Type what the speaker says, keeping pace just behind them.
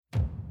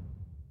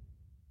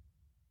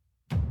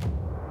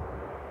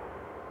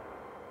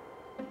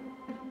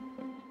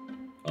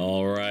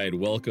All right,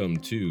 welcome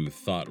to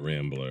Thought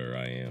Rambler.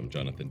 I am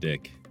Jonathan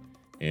Dick,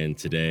 and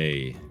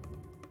today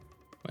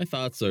my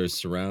thoughts are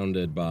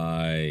surrounded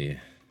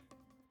by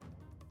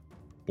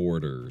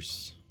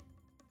borders.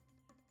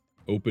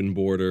 Open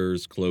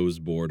borders,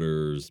 closed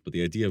borders, but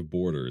the idea of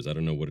borders, I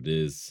don't know what it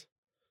is.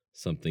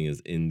 Something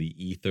is in the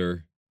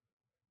ether.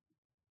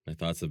 My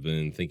thoughts have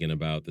been thinking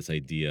about this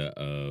idea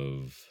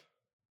of,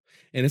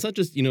 and it's not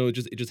just,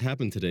 it just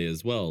happened today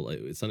as well.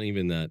 It's not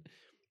even that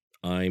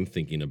I'm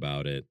thinking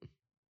about it,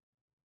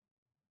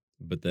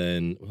 but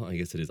then, well, I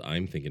guess it is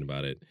I'm thinking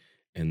about it.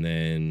 And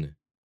then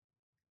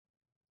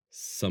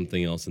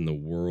something else in the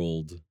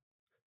world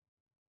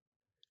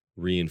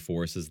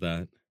reinforces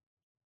that.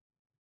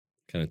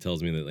 Kind of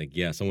tells me that, like,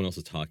 yeah, someone else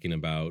is talking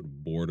about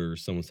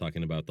borders. Someone's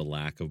talking about the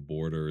lack of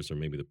borders or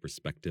maybe the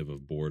perspective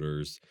of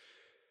borders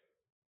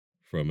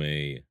from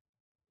a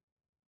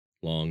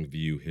long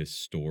view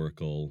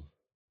historical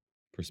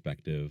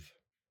perspective.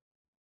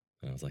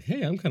 And I was like,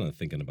 hey, I'm kind of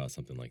thinking about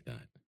something like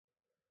that.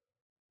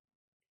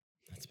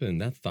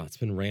 That thought's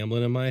been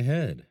rambling in my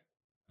head.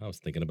 I was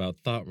thinking about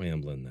thought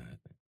rambling that.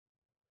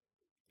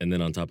 And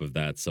then on top of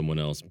that, someone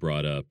else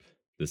brought up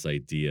this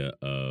idea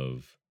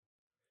of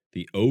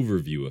the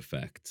overview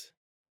effect.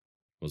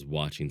 I was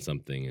watching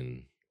something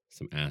and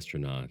some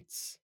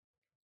astronauts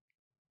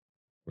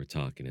were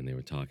talking, and they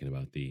were talking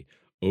about the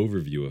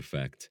overview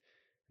effect.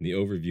 And the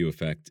overview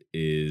effect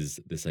is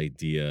this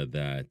idea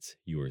that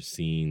you are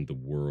seeing the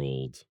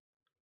world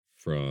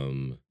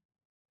from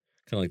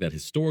kind of like that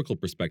historical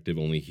perspective,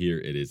 only here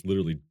it is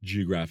literally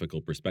geographical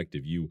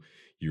perspective.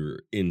 You're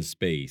in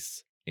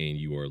space and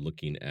you are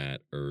looking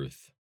at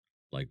Earth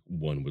like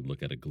one would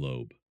look at a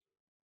globe,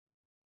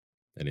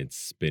 and it's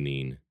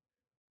spinning.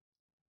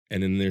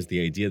 And then there's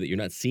the idea that you're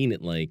not seeing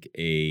it like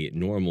a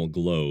normal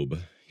globe.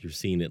 You're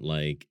seeing it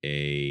like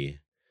you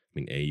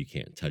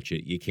can't touch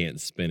it. You can't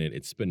spin it.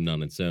 It's spinning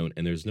on its own.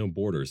 And there's no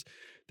borders.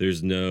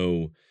 There's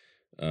no,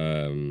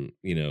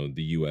 the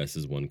U.S.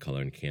 is one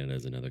color and Canada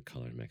is another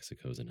color and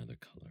Mexico is another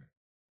color.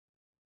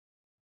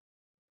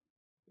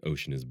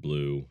 Ocean is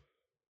blue.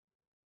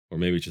 Or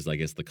maybe it's just, I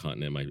guess the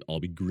continent might all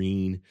be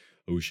green,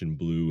 ocean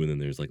blue, and then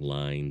there's like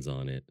lines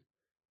on it.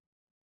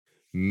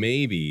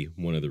 Maybe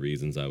one of the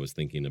reasons I was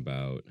thinking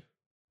about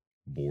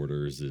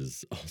borders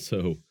is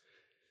also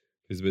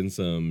there's been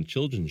some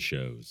children's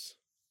shows.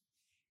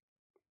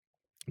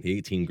 The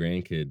 18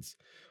 grandkids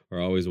are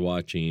always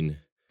watching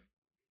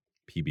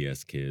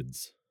PBS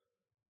Kids.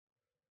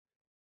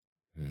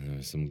 And there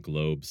was some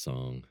Globe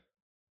song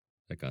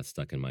that got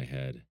stuck in my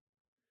head.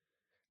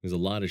 There's a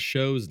lot of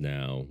shows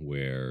now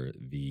where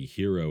the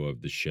hero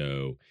of the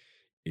show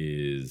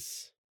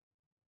is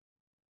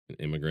an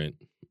immigrant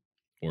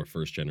or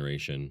first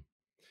generation,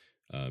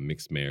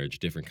 mixed marriage,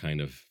 different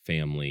kind of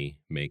family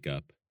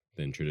makeup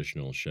than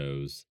traditional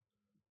shows.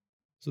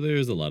 So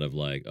there's a lot of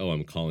like, oh,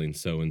 I'm calling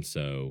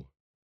so-and-so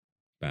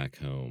back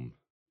home,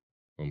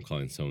 or I'm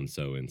calling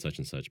so-and-so in such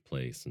and such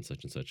place in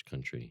such and such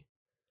country.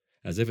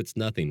 As if it's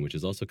nothing, which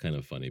is also kind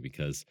of funny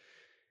because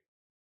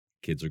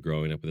kids are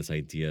growing up with this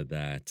idea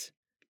that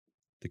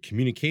the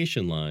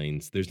communication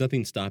lines, there's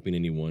nothing stopping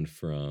anyone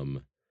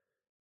from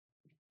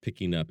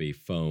picking up a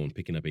phone,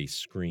 picking up a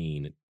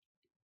screen.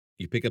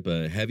 You pick up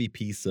a heavy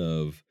piece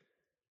of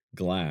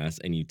glass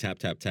and you tap,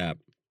 tap, tap.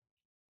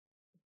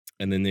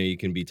 And then there you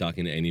can be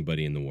talking to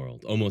anybody in the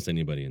world, almost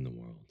anybody in the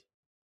world.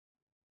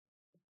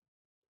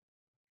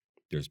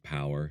 There's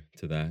power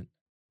to that.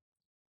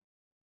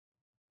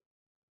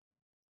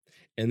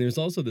 And there's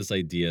also this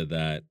idea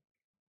that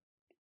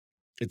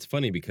it's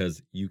funny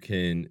because you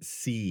can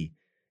see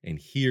and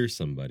hear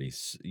somebody,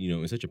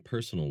 in such a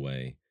personal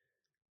way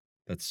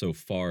that's so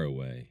far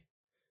away.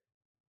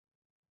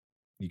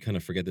 You kind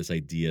of forget this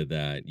idea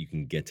that you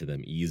can get to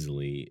them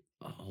easily,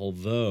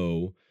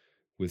 although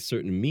with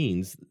certain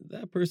means,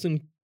 that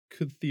person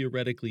could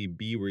theoretically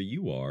be where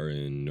you are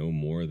in no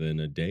more than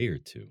a day or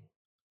two.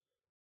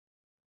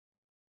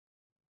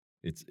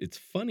 It's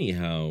funny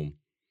how,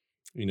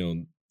 you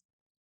know,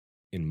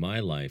 in my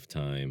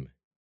lifetime,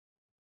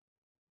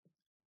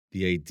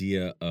 the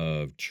idea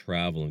of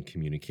travel and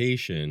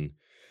communication,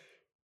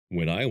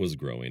 when I was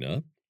growing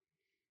up,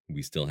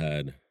 we still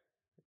had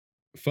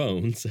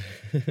phones.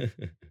 I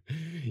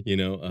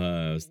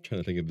was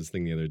trying to think of this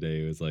thing the other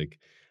day. It was like,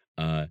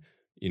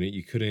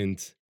 you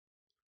couldn't,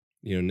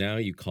 now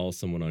you call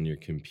someone on your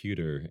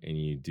computer and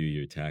you do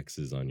your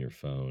taxes on your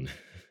phone.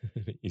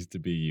 It used to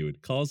be you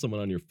would call someone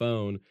on your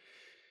phone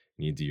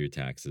and you do your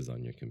taxes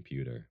on your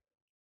computer.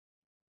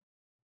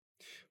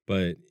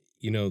 But,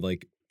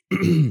 like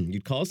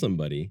you'd call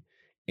somebody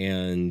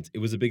and it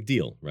was a big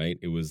deal, right?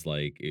 It was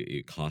like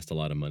it cost a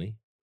lot of money.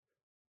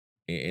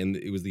 And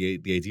it was the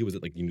idea was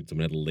that like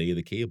someone had to lay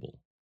the cable.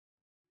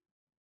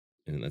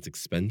 And that's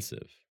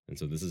expensive. And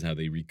so this is how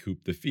they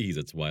recoup the fees.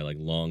 That's why like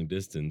long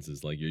distance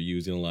is like you're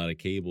using a lot of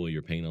cable,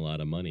 you're paying a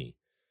lot of money.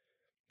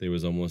 There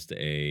was almost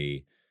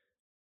a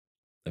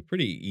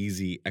pretty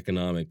easy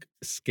economic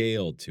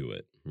scale to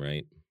it,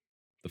 right?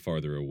 The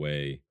farther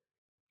away,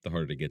 the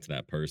harder to get to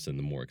that person,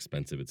 the more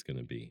expensive it's going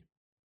to be.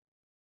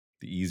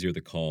 The easier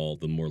the call,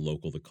 the more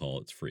local the call,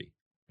 it's free,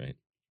 right?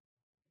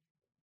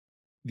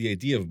 The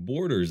idea of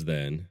borders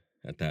then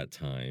at that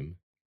time,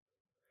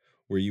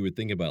 where you would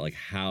think about like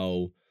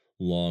how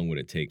long would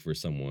it take for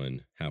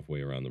someone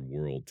halfway around the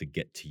world to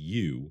get to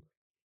you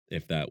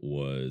if that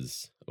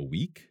was a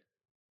week?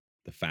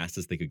 The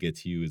fastest they could get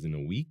to you is in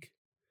a week.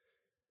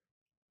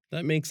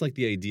 That makes like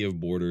the idea of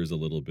borders a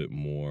little bit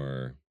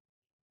more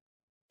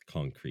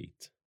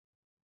concrete,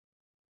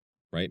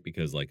 right?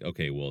 Because like,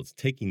 okay, well, it's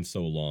taking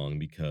so long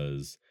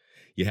because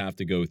you have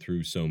to go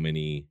through so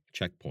many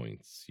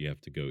checkpoints. You're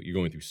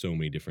going through so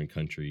many different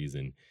countries,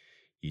 and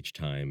each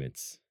time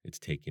it's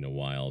taking a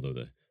while, though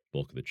the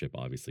bulk of the trip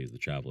obviously is the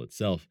travel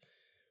itself,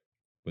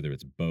 whether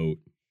it's boat,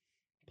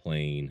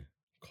 plane,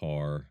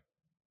 car.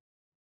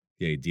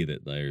 The idea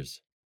that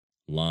there's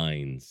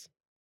lines,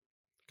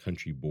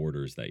 country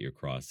borders that you're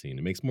crossing,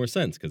 it makes more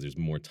sense because there's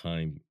more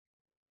time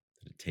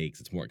that it takes.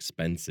 It's more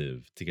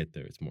expensive to get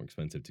there. It's more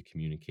expensive to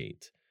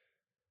communicate.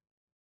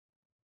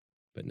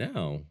 But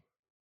now,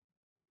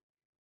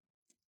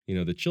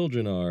 the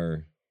children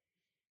are,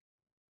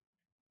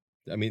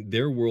 I mean,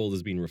 their world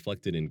is being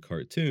reflected in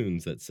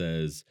cartoons that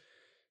says,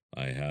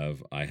 I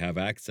have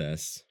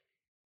access.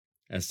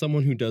 As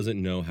someone who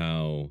doesn't know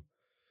how,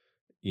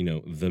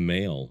 the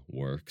mail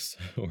works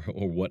or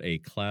what a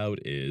cloud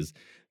is,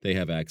 they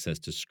have access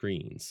to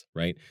screens,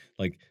 right?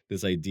 Like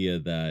this idea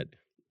that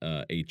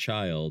a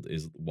child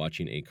is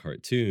watching a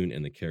cartoon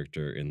and the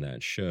character in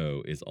that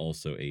show is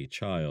also a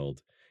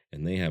child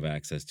and they have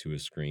access to a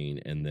screen.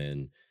 And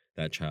then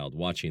that child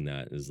watching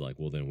that is like,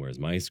 well, then where's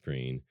my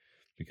screen?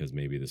 Because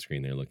maybe the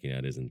screen they're looking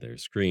at isn't their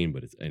screen,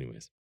 but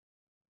anyways,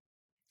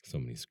 so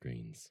many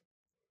screens.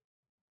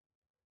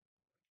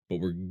 But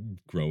we're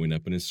growing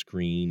up in a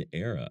screen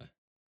era.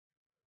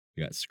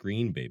 We got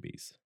screen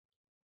babies,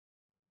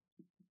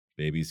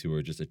 babies who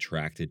are just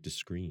attracted to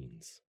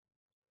screens.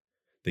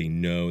 They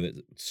know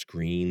that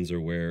screens are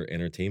where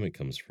entertainment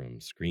comes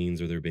from.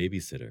 Screens are their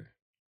babysitter.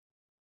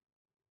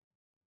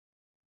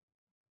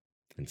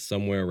 And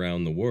somewhere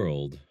around the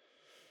world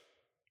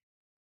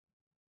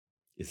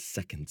is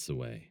seconds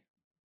away.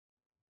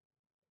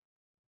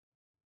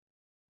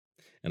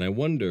 And I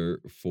wonder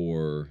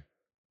for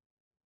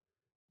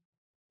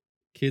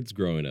kids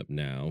growing up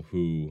now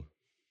who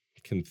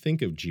can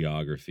think of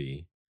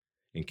geography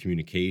and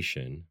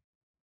communication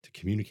to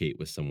communicate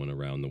with someone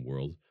around the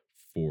world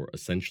for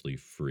essentially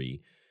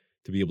free,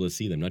 to be able to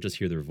see them, not just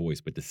hear their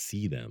voice, but to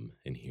see them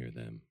and hear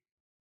them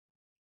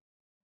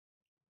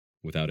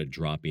without it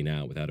dropping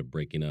out, without it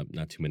breaking up,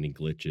 not too many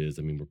glitches.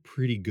 I mean, we're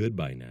pretty good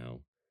by now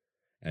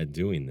at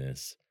doing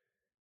this,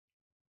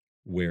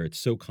 where it's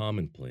so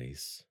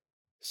commonplace.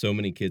 So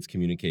many kids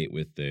communicate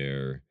with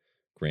their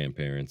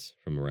grandparents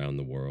from around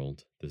the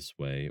world this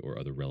way, or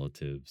other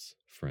relatives,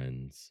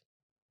 friends.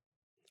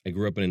 I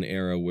grew up in an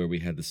era where we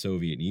had the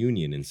Soviet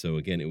Union, and so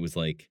again, it was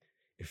like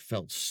it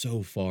felt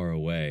so far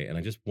away. And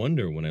I just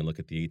wonder when I look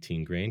at the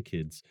 18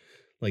 grandkids,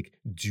 like,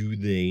 do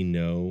they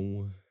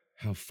know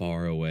how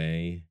far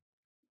away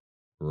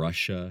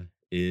Russia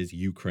is,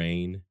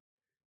 Ukraine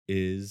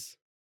is?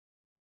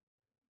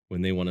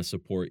 When they want to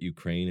support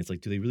Ukraine, it's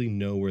like, do they really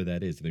know where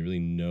that is? Do they really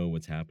know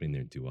what's happening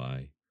there? Do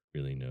I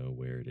really know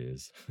where it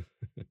is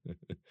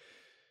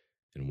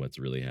and what's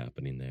really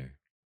happening there?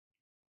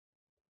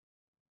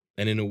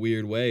 And in a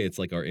weird way, it's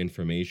like our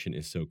information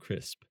is so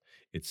crisp,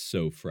 it's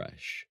so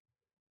fresh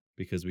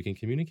because we can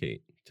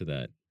communicate to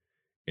that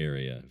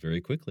area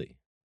very quickly.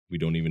 We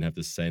don't even have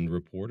to send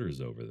reporters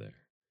over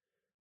there.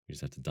 We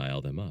just have to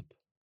dial them up.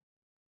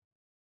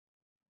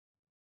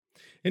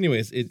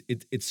 Anyways,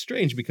 it's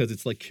strange because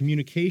it's like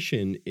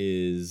communication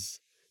is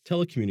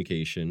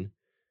telecommunication,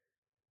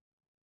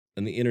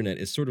 and the internet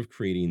is sort of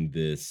creating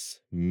this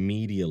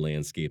media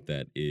landscape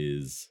that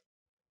is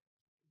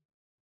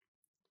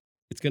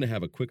it's going to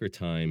have a quicker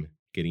time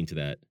getting to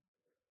that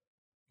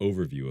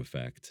overview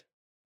effect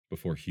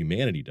before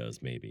humanity does,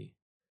 maybe.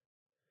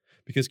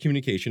 Because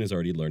communication is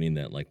already learning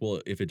that, like,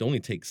 well, if it only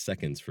takes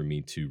seconds for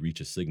me to reach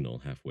a signal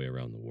halfway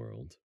around the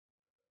world,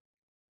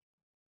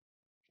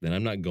 then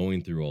I'm not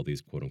going through all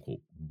these quote unquote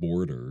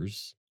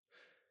borders.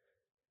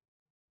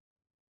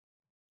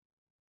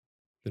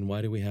 Then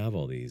why do we have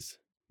all these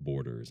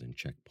borders and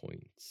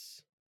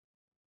checkpoints?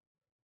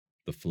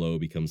 The flow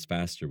becomes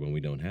faster when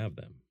we don't have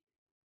them.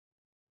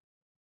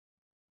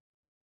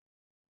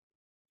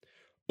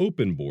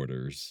 Open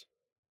borders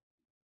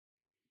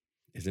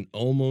is an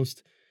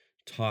almost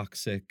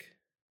toxic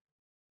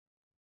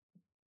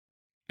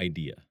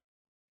idea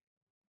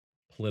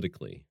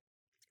politically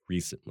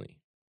recently.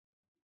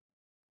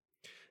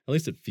 At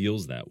least it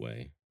feels that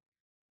way.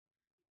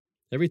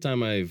 Every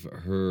time I've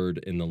heard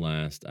in the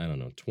last, I don't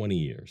know, 20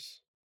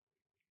 years,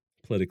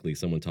 politically,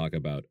 someone talk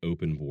about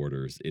open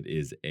borders, it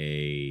is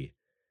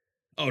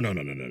oh, no,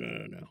 no, no, no, no,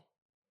 no, no.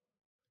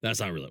 That's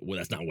not really, well,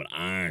 that's not what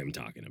I'm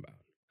talking about.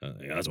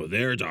 That's what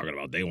they're talking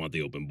about. They want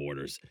the open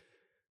borders,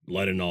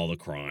 let in all the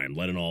crime,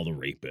 let in all the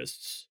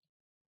rapists.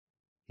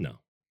 No,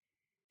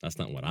 that's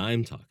not what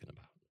I'm talking about.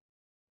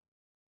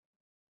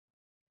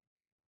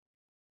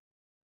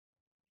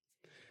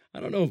 I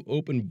don't know if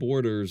open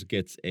borders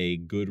gets a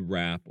good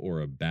rap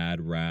or a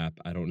bad rap.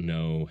 I don't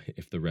know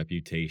if the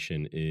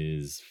reputation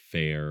is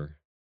fair.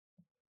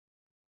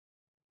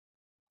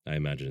 I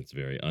imagine it's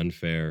very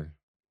unfair.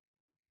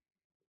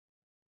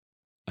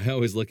 I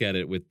always look at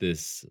it with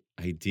this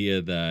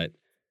idea that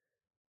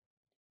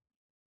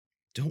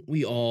don't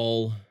we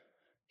all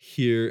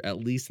here, at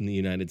least in the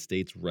United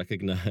States,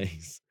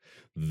 recognize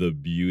the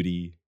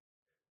beauty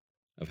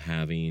of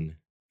having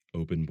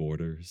open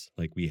borders?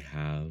 Like we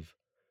have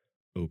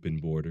open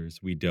borders.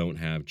 We don't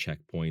have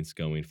checkpoints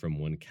going from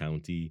one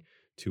county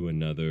to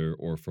another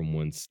or from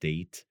one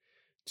state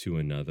to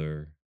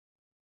another.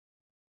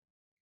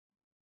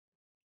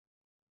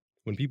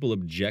 When people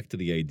object to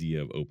the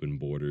idea of open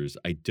borders,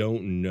 I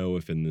don't know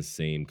if in the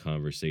same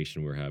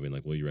conversation we're having,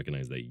 like, well, you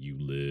recognize that you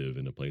live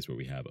in a place where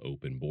we have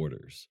open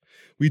borders.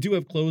 We do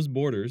have closed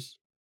borders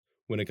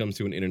when it comes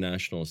to an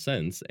international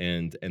sense,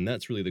 and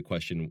that's really the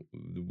question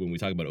when we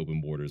talk about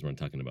open borders, we're not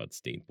talking about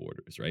state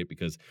borders, right?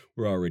 Because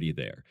we're already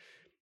there.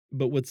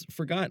 But what's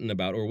forgotten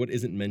about, or what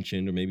isn't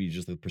mentioned, or maybe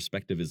just the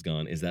perspective is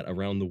gone, is that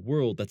around the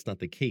world, that's not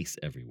the case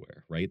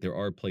everywhere, right? There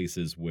are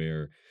places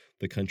where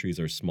the countries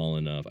are small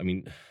enough. I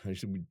mean, I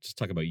should just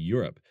talk about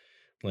Europe.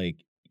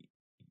 Like,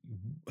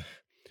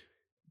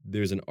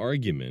 there's an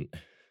argument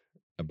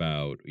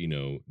about,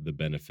 the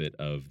benefit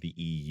of the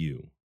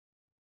EU.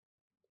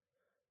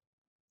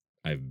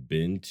 I've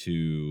been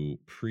to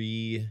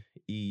pre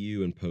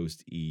EU and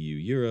post EU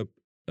Europe.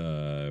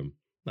 I'm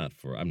not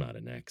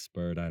an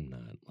expert. I'm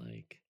not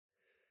like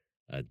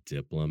a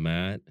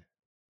diplomat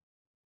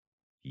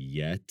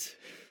yet.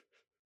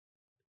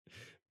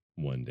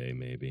 One day,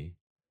 maybe.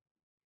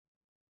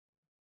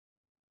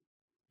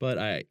 But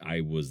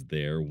I was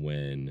there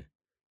when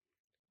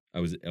I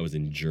was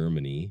in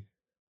Germany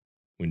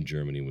when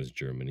Germany was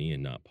Germany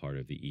and not part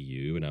of the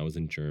EU, and I was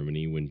in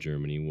Germany when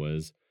Germany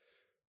was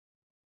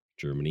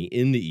Germany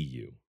in the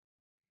EU.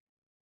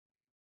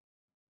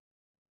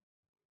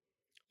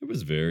 There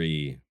was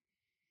very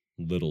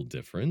little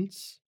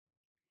difference.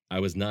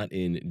 I was not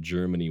in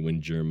Germany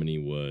when Germany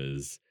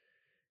was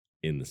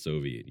in the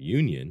Soviet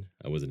Union.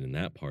 I wasn't in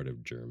that part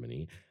of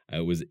Germany. I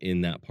was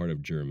in that part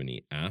of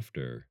Germany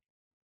after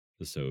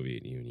the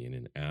Soviet Union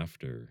and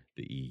after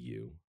the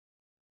EU.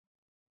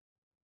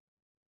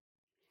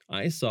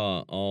 I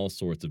saw all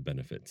sorts of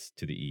benefits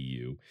to the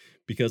EU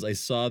because I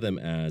saw them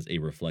as a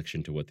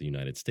reflection to what the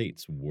United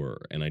States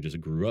were. And I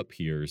just grew up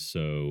here.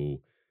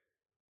 So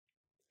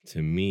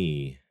to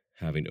me,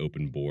 having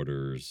open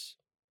borders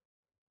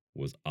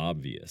was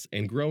obvious.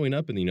 And growing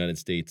up in the United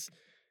States,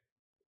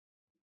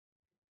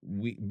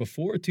 we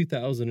before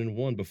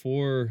 2001,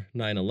 before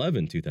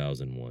 9/11,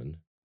 2001,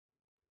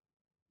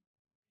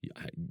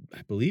 I,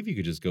 I believe you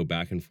could just go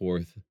back and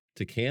forth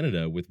to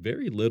Canada with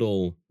very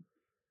little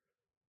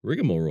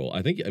rigmarole.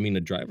 I mean,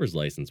 a driver's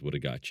license would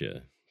have got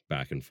you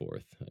back and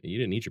forth. You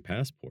didn't need your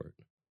passport.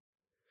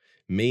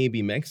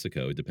 Maybe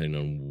Mexico, depending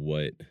on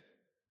what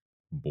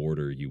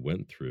border you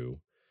went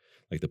through,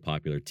 like the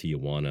popular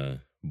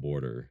Tijuana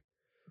border.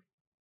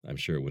 I'm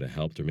sure it would have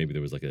helped, or maybe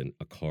there was like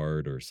a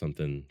card or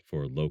something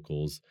for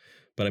locals.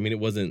 But I mean, it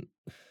wasn't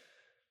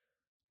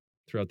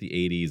throughout the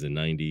 80s and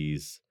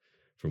 90s,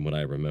 from what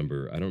I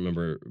remember. I don't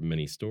remember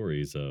many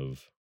stories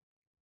of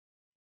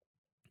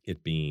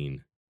it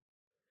being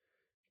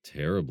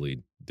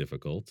terribly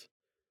difficult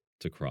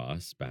to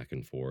cross back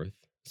and forth,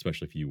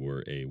 especially if you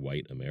were a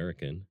white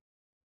American.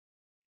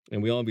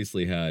 And we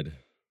obviously had,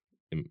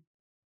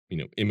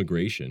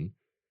 immigration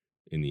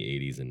in the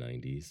 80s and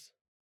 90s.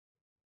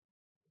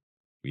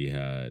 We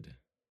had,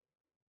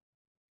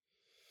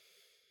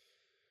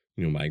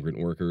 migrant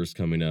workers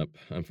coming up.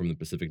 I'm from the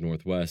Pacific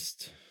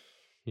Northwest.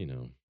 You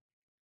know,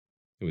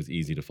 it was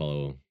easy to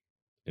follow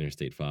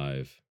Interstate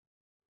 5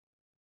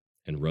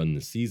 and run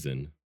the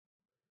season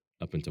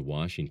up into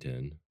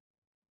Washington,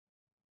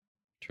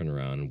 turn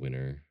around in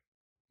winter,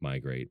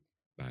 migrate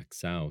back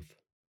south.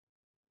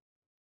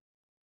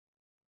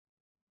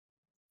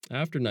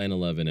 After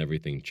 9/11,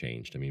 everything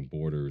changed. I mean,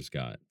 borders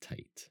got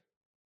tight.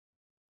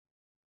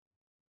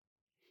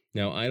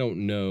 Now, I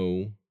don't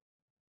know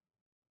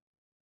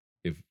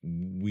if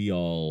we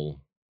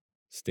all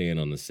stand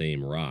on the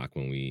same rock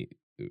when we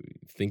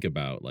think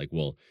about, like,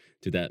 well,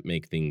 did that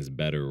make things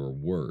better or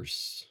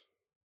worse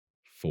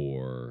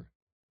for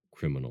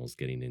criminals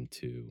getting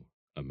into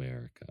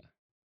America?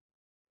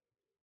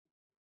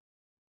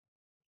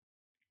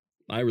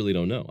 I really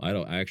don't know. I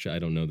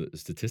don't know that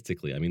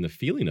statistically. I mean, the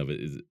feeling of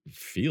it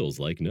feels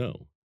like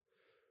no.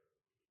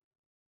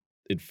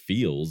 It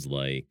feels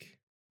like,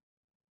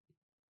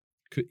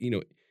 could,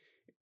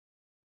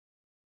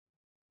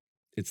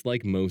 it's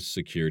like most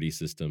security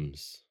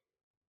systems.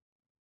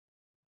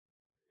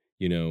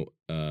 You know,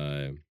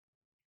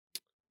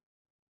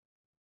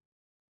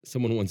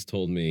 someone once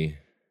told me,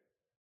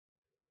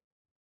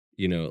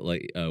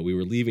 like, we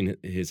were leaving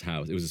his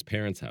house. It was his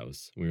parents'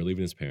 house. We were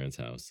leaving his parents'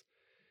 house,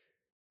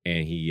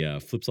 and he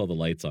flips all the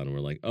lights on. And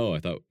we're like, oh,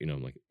 I thought,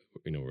 I'm like,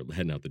 we're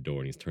heading out the door,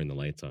 and he's turned the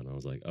lights on. I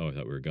was like, oh, I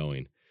thought we were going.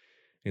 And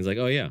he's like,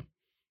 oh yeah.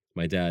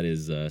 My dad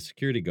is a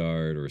security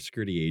guard or a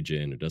security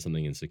agent or does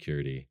something in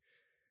security.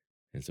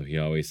 And so he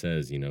always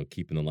says,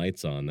 keeping the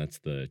lights on, that's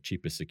the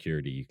cheapest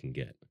security you can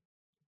get.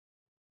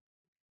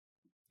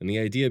 And the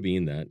idea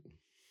being that,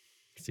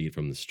 see it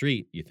from the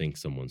street, you think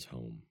someone's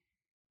home.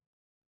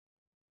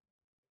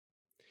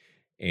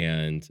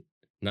 And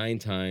 9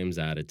 times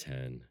out of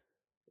 10,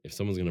 if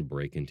someone's going to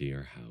break into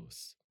your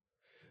house,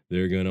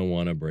 they're going to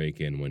want to break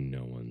in when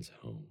no one's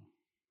home.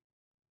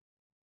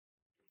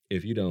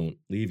 If you don't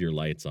leave your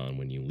lights on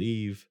when you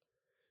leave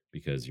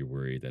because you're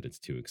worried that it's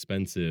too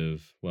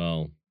expensive,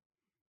 well,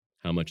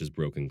 how much is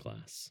broken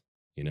glass?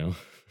 You know?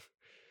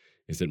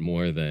 Is it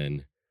more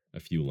than a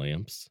few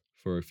lamps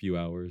for a few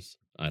hours?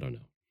 I don't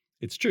know.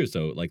 It's true.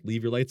 So, like,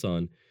 leave your lights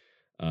on.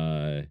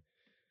 Uh,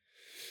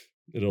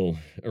 it'll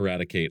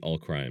eradicate all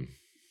crime.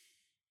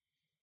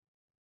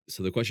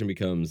 So the question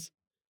becomes,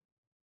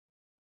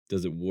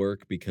 does it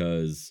work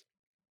because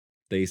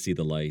they see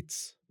the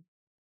lights,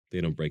 they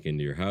don't break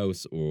into your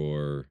house,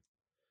 or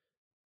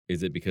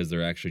is it because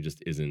there actually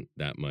just isn't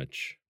that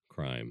much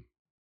crime?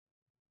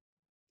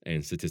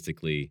 And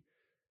statistically,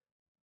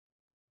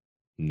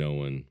 no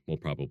one will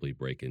probably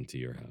break into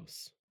your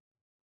house.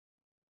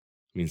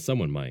 I mean,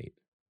 someone might.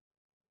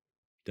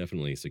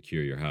 Definitely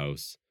secure your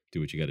house, do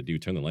what you got to do,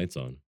 turn the lights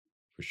on,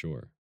 for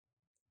sure.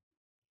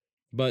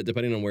 But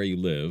depending on where you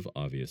live,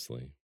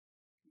 obviously,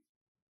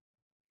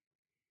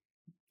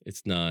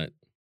 it's not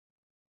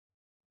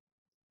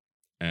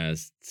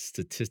as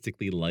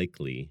statistically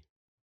likely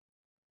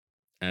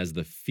as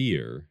the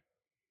fear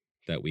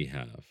that we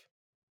have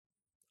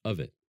of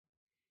it.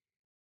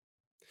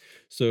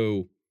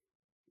 So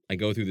I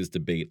go through this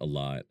debate a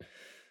lot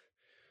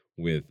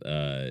with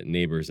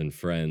neighbors and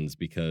friends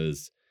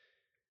because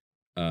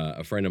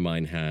a friend of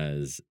mine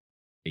has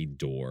a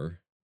door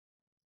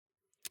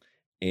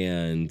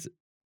and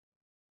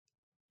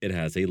it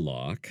has a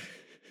lock.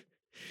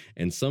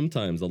 And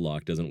sometimes the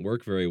lock doesn't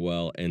work very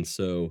well. And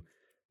so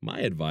my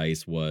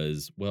advice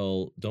was,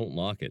 well, don't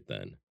lock it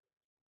then.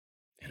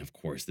 And of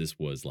course, this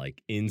was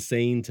like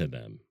insane to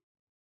them.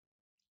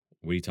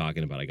 What are you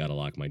talking about? I got to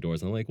lock my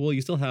doors. And I'm like, well,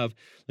 you still have,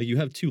 like, you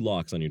have 2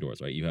 locks on your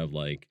doors, right? You have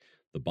like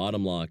the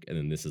bottom lock, and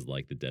then this is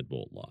like the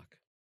deadbolt lock.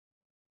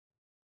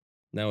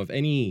 Now, if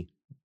any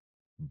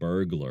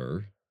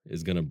burglar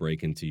is going to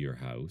break into your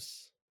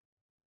house,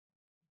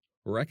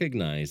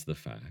 recognize the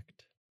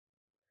fact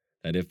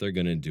that if they're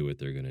going to do it,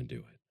 they're going to do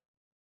it,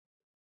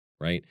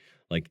 right?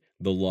 Like,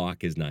 the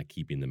lock is not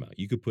keeping them out.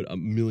 You could put a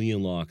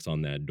million locks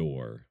on that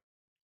door.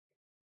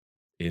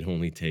 It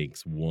only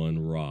takes one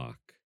rock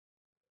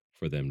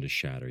for them to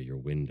shatter your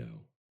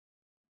window.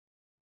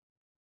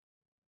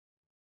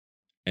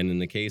 And in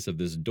the case of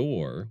this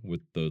door with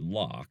the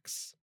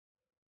locks,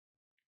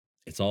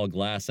 it's all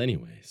glass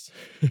anyways.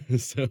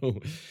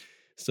 so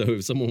so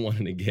if someone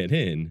wanted to get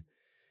in,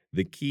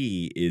 the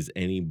key is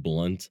any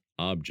blunt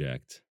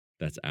object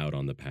that's out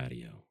on the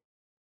patio.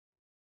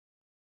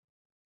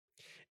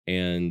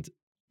 And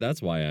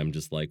that's why I'm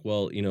just like,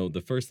 well,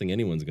 the first thing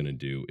anyone's going to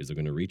do is they're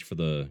going to reach for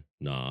the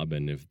knob,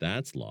 and if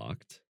that's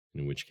locked,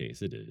 in which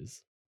case it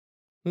is,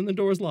 then the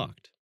door is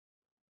locked.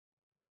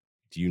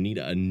 Do you need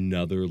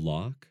another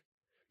lock?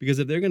 Because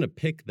if they're going to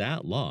pick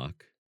that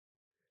lock,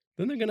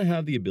 then they're going to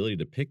have the ability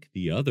to pick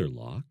the other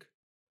lock,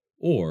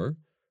 or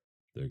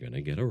they're going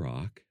to get a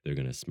rock, they're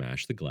going to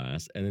smash the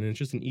glass, and then it's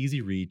just an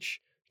easy reach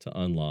to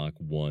unlock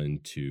 1,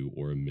 2,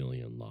 or a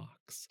million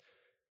locks.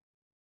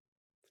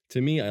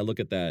 To me, I look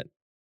at that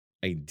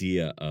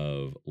idea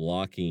of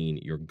locking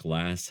your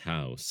glass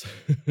house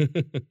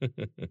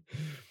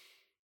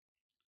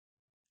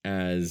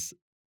as,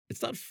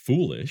 it's not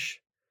foolish.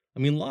 I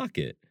mean, lock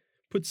it,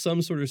 put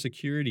some sort of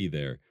security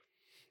there.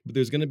 But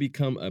there's going to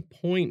become a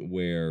point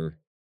where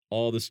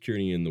all the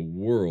security in the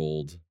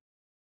world,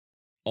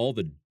 all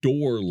the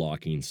door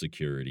locking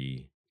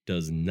security,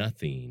 does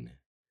nothing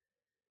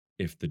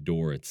if the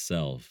door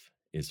itself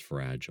is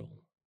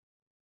fragile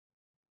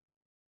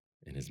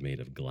and is made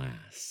of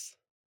glass.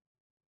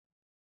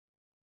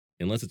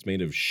 Unless it's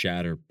made of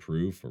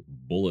shatterproof or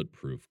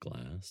bulletproof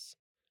glass,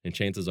 and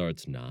chances are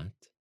it's not,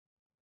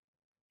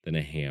 then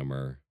a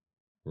hammer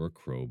or a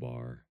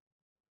crowbar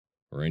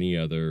or any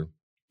other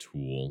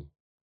tool,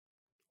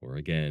 or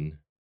again,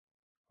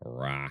 a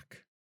rock,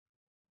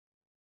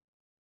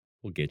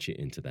 will get you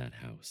into that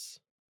house.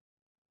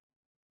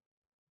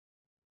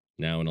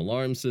 Now, an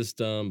alarm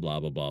system, blah,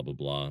 blah, blah, blah,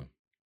 blah.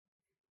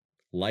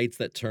 Lights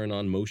that turn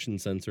on, motion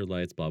sensor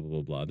lights, blah, blah,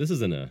 blah, blah. This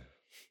isn't a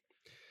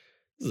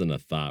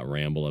thought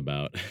ramble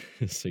about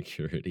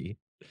security.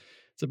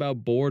 It's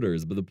about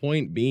borders. But the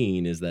point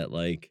being is that,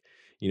 like,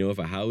 if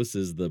a house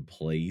is the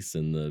place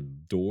and the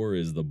door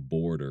is the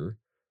border,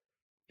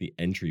 the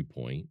entry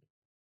point,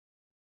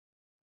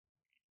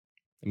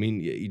 I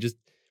mean, you just,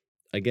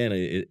 again,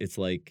 it's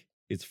like,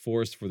 it's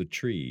forest for the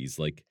trees.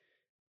 Like,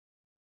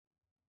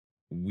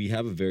 we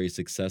have a very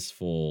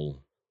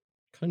successful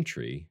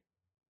country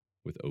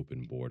with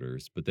open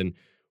borders, but then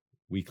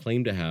we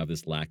claim to have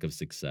this lack of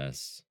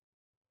success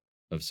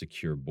of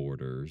secure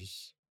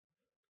borders.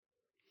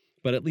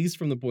 But at least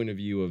from the point of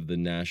view of the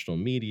national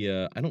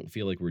media, I don't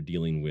feel like we're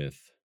dealing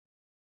with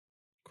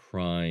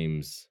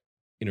crimes,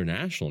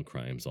 international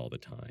crimes all the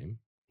time.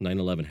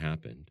 9/11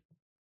 happened.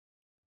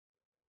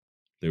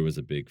 There was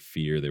a big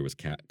fear, there was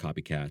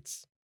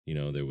copycats,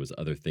 there was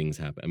other things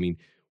happen. I mean,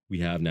 we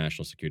have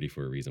national security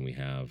for a reason. We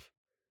have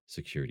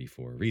security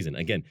for a reason.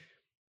 Again,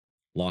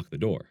 lock the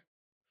door.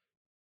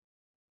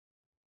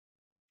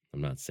 I'm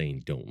not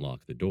saying don't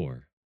lock the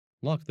door.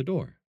 Lock the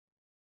door.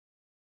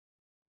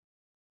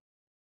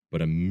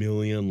 But a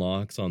million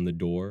locks on the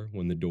door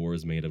when the door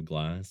is made of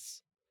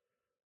glass.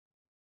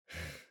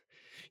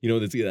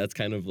 That's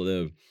kind of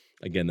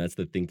again, that's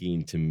the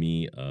thinking to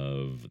me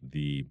of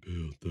the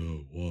build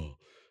the wall,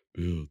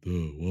 build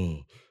the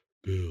wall,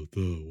 build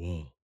the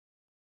wall.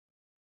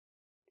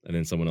 And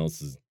then someone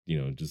else is,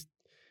 just,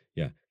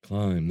 yeah,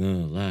 climb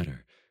the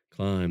ladder,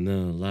 climb the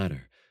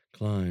ladder,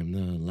 climb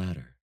the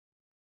ladder.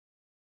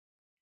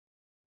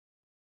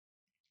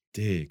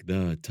 Dig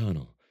the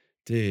tunnel,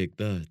 dig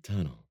the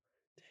tunnel.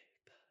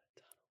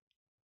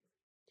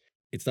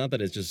 It's not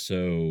that it's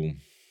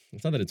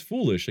not that it's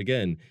foolish.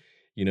 Again,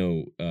 you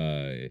know,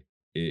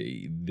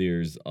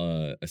 there's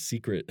a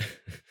secret.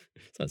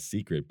 It's not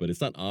secret, but it's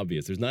not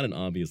obvious. There's not an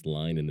obvious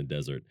line in the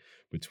desert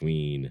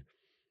between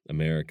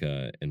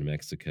America and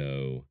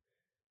Mexico,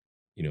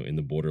 in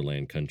the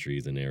borderland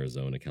countries in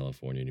Arizona,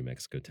 California, New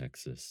Mexico,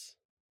 Texas.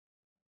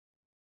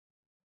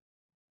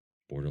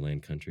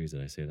 Borderland countries,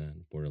 did I say that?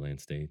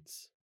 Borderland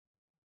states.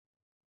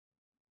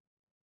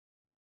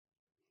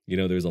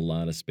 There's a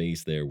lot of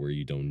space there where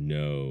you don't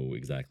know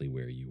exactly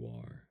where you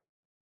are.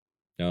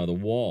 Now, the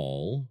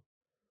wall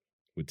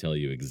would tell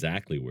you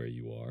exactly where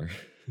you are.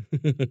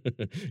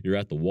 You're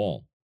at the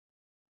wall.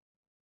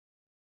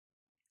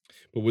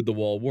 But would the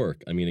wall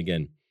work? I mean,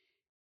 again,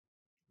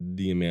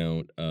 the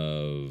amount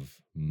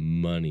of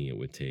money it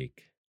would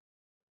take.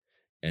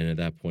 And at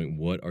that point,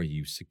 what are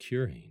you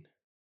securing?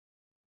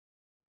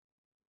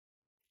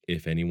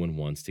 If anyone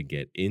wants to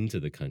get into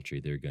the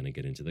country, they're going to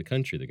get into the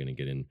country. They're going to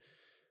get in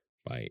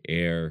by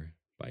air,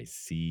 by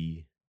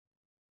sea,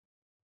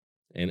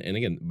 and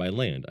again, by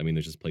land. I mean,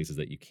 there's just places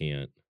that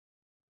you're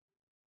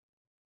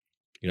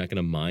not going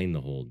to mine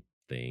the whole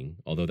thing,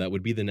 although that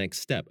would be the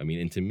next step. I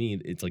mean, and to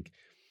me, it's like,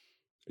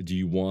 do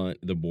you want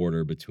the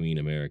border between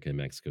America and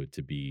Mexico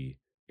to be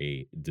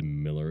it's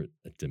Miller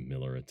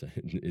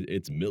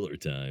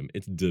time.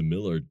 It's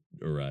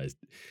demilitarized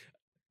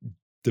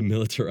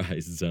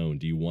zone.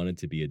 Do you want it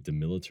to be a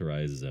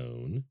demilitarized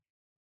zone,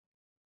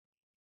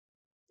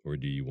 or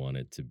do you want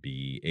it to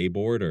be a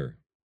border?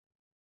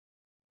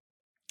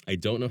 I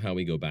don't know how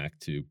we go back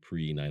to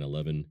pre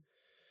 9/11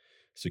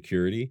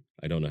 security.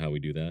 I don't know how we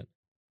do that.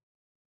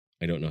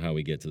 I don't know how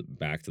we get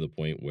back to the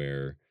point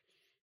where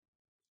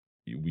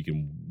we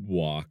can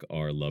walk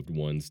our loved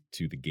ones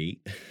to the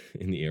gate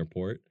in the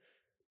airport.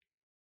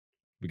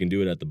 We can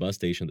do it at the bus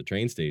station, the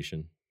train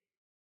station,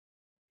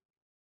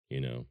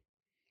 you know,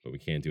 but we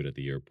can't do it at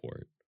the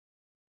airport.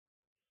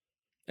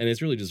 And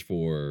it's really just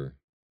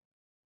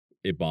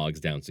it bogs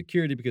down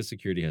security because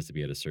security has to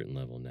be at a certain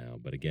level now.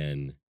 But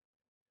again,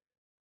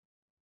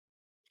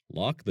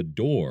 lock the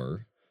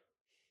door,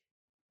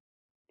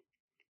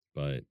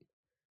 but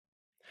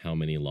how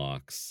many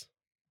locks?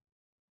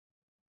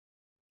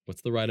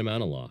 What's the right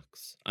amount of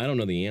locks? I don't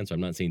know the answer. I'm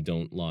not saying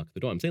don't lock the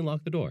door. I'm saying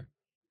lock the door.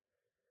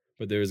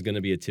 But there's going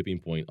to be a tipping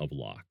point of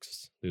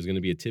locks. There's going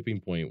to be a tipping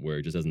point where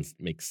it just doesn't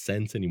make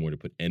sense anymore to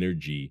put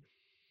energy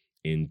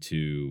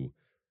into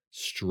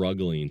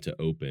struggling to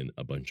open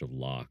a bunch of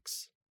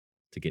locks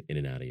to get in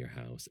and out of your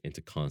house and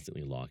to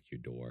constantly lock your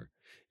door.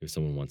 If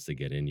someone wants to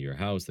get into your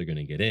house, they're going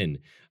to get in.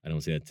 I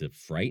don't say that to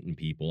frighten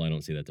people. I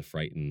don't say that to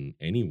frighten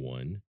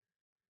anyone.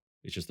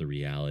 It's just the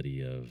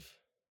reality of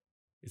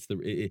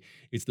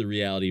it's the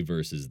reality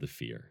versus the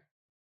fear.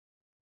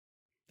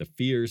 The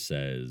fear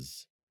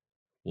says,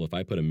 well, if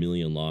I put a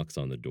million locks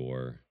on the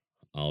door,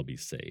 I'll be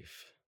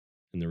safe.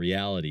 And the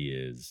reality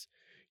is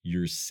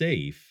you're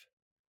safe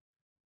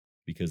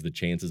because the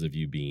chances of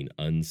you being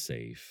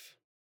unsafe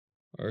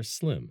are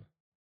slim.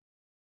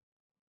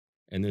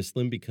 And they're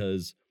slim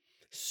because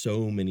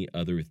so many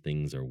other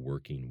things are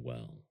working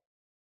well,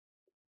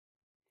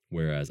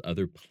 whereas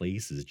other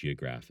places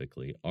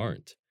geographically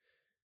aren't.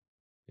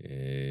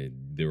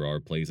 There are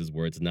places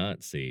where it's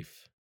not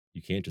safe.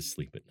 You can't just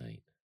sleep at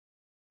night.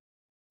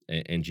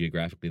 And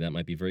geographically, that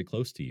might be very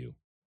close to you,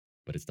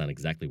 but it's not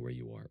exactly where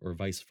you are, or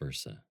vice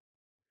versa.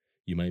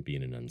 You might be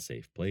in an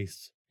unsafe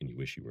place and you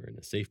wish you were in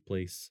a safe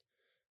place.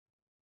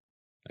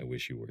 I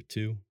wish you were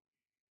too.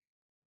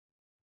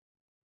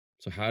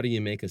 So, how do you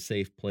make a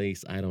safe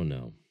place? I don't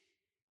know.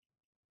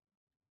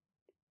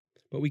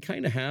 But we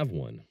kind of have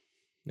one,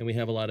 and we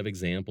have a lot of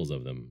examples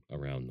of them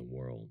around the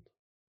world.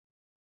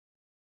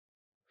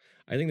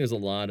 I think there's a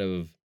lot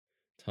of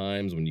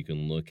times when you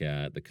can look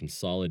at the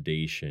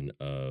consolidation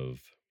of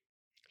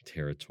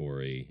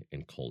territory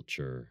and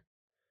culture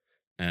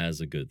as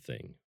a good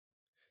thing.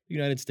 The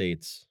United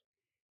States,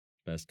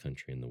 best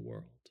country in the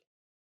world.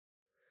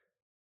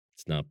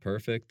 It's not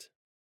perfect,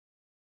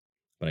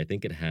 but I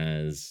think it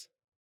has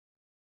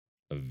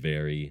a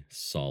very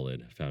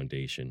solid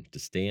foundation to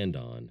stand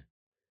on.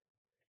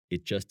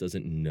 It just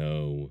doesn't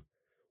know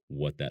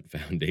what that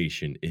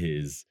foundation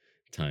is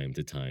time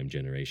to time,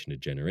 generation to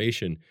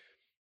generation.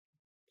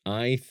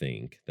 I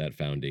think that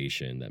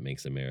foundation that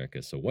makes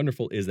America so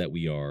wonderful is that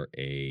we are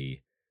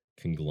a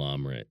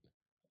conglomerate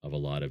of a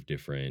lot of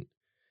different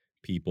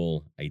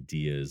people,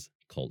 ideas,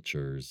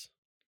 cultures.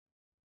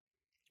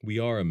 We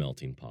are a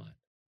melting pot,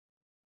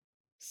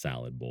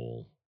 salad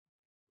bowl,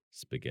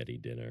 spaghetti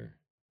dinner,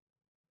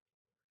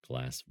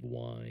 glass of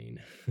wine.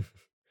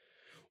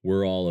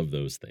 We're all of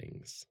those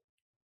things.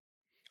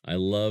 I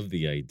love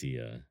the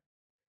idea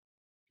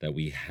that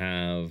we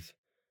have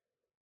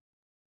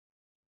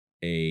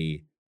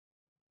a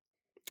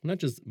not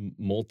just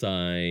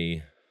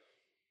multi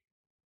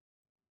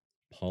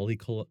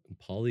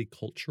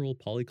polycultural,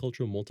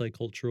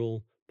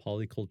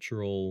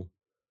 polycultural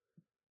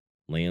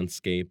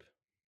landscape,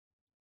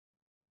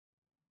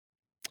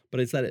 but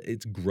it's that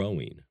it's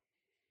growing.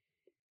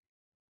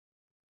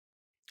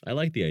 I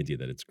like the idea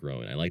that it's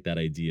growing. I like that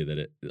idea that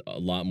it a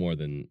lot more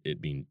than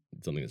it being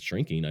something that's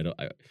shrinking.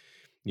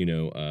 You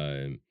know,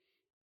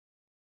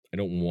 I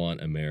don't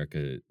want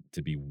America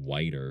to be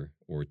whiter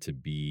or to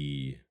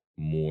be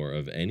more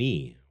of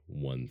any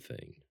one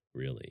thing,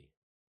 really.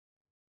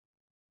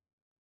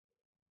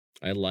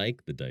 I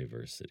like the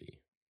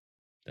diversity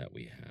that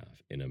we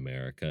have in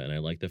America, and I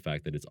like the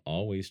fact that it's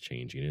always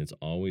changing and it's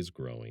always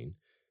growing.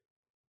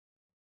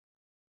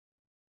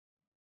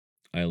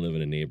 I live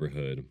in a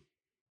neighborhood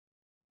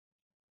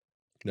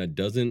that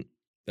doesn't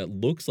that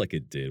looks like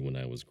it did when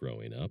I was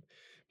growing up,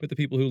 but the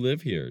people who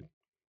live here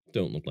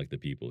don't look like the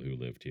people who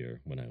lived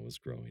here when I was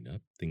growing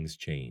up. Things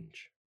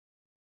change.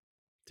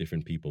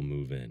 Different people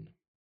move in.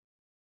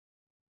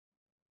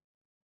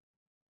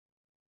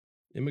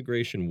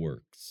 Immigration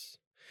works.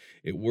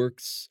 It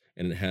works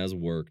and it has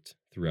worked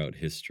throughout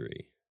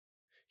history.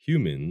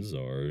 Humans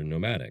are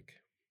nomadic.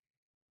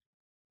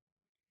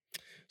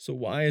 So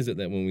why is it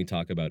that when we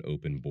talk about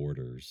open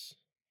borders,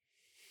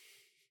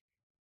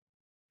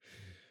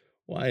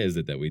 why is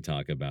it that we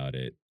talk about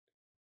it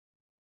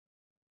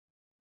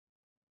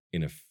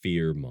in a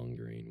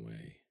fear-mongering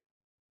way?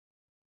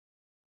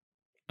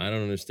 I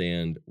don't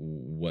understand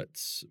what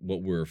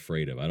we're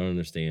afraid of. I don't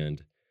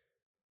understand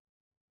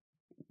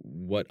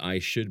what I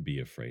should be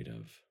afraid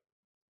of.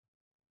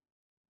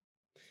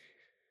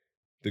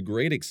 The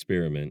great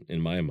experiment in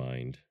my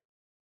mind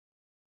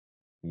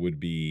would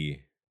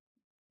be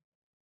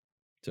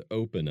to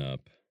open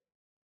up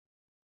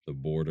the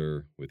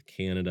border with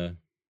Canada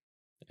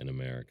and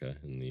America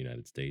in the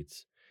United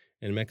States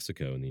and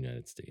Mexico in the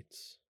United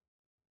States.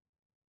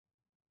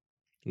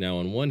 Now,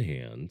 on one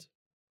hand,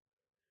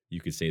 you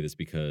could say this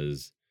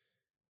because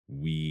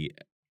we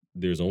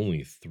there's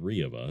only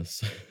 3 of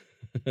us.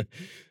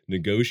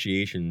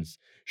 Negotiations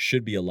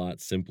should be a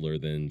lot simpler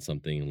than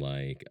something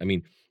like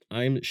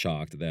I'm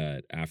shocked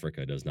that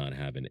Africa does not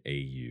have an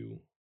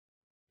AU,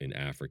 an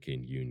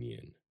African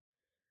Union,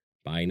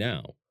 by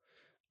now.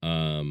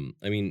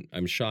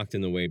 I'm shocked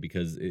in the way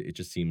because it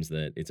just seems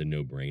that it's a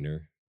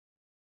no-brainer.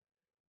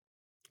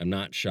 I'm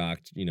not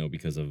shocked,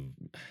 because of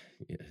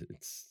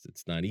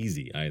it's not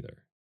easy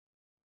either.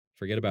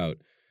 Forget about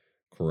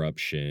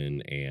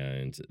corruption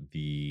and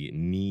the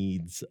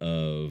needs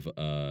of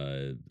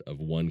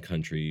one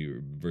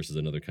country versus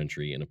another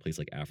country in a place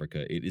like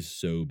Africa. It is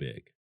so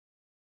big.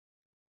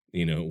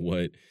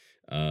 What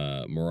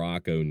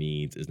Morocco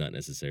needs is not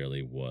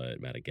necessarily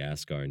what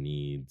Madagascar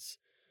needs,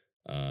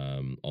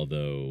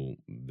 although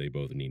they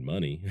both need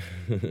money.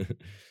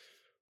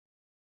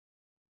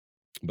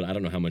 But I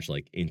don't know how much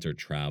like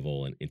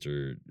inter-travel and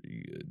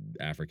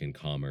inter-African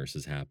commerce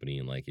is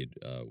happening like it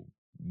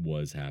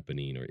was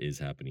happening or is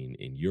happening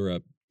in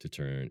Europe to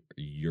turn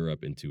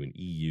Europe into an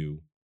EU.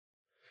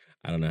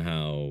 I don't know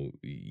how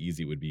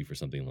easy it would be for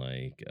something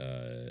like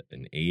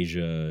an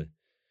Asia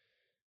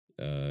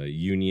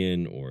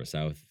Union or a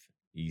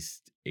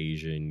Southeast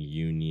Asian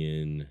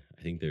Union.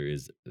 I think there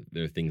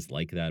are things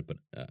like that, but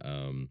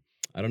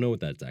I don't know what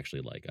that's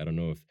actually like. I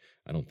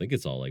don't think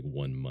it's all like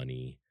one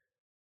money.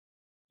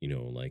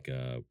 Like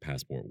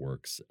passport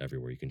works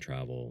everywhere. You can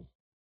travel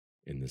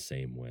in the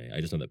same way.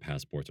 I just know that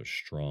passports are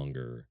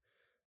stronger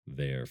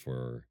there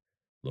for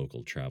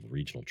local travel,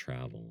 regional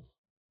travel.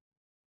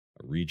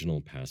 A regional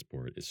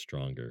passport is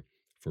stronger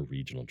for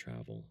regional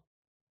travel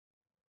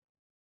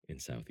in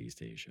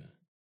Southeast Asia,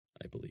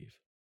 I believe.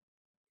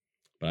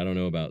 But I don't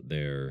know about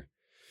their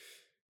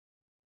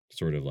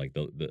sort of like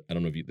I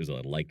don't know if there's a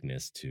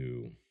likeness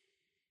to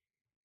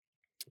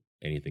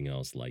anything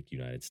else like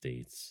United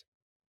States,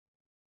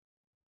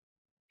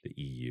 the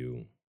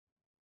EU,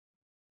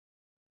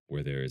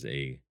 where there is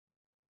a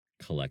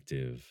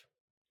collective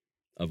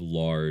of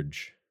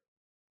large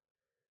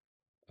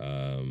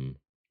um,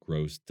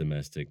 gross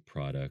domestic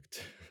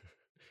product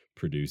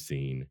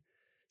producing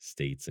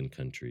states and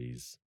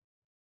countries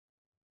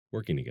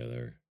working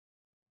together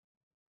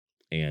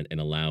and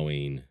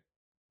allowing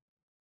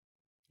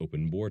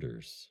open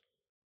borders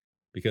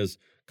because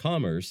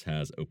commerce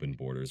has open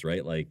borders,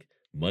 right? Like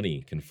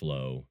money can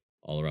flow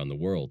all around the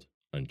world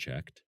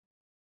unchecked.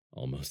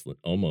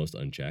 almost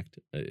unchecked,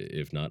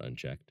 if not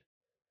unchecked.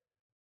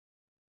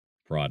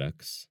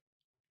 Products,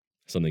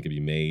 something could be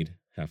made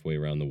halfway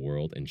around the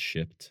world and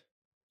shipped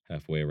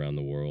halfway around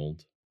the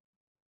world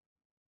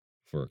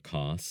for a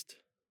cost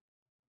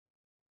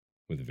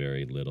with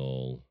very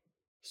little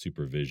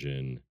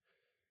supervision,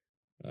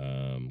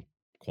 um,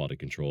 quality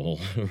control,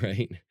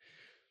 right?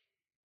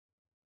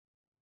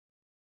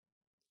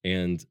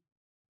 And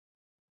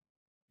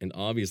and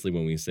obviously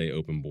when we say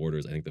open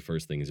borders, I think the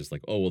first thing is just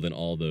like, oh well, then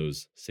all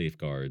those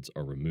safeguards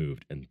are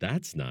removed, and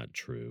that's not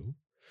true,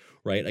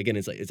 right? Again,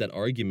 it's like it's that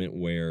argument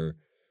where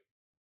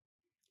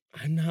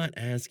I'm not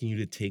asking you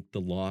to take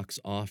the locks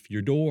off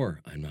your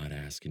door. I'm not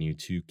asking you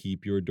to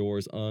keep your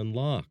doors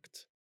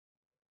unlocked.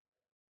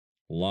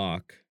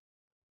 Lock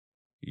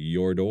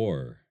your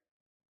door,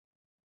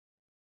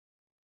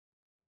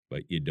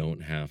 but you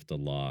don't have to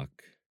lock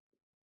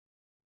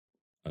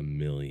a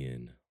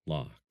million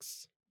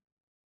locks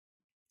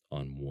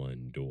on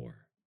one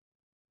door.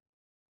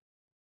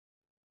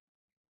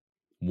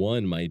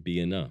 One might be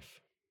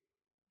enough,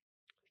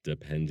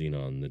 depending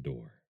on the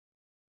door.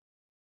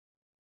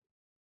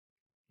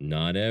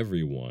 Not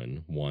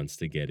everyone wants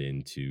to get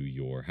into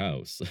your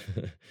house.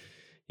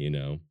 you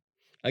know,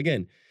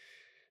 Again,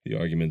 the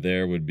argument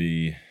there would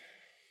be,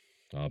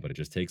 oh, but it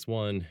just takes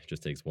one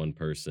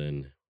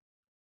person,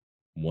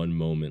 one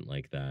moment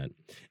like that.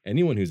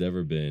 Anyone who's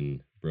ever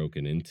been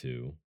broken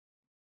into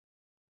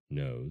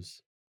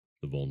knows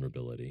the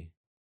vulnerability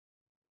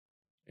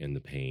and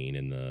the pain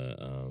and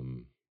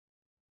the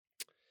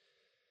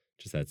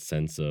just that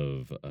sense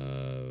of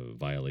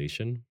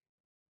violation.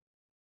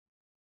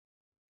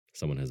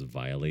 Someone has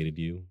violated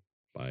you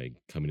by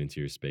coming into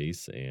your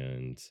space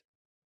and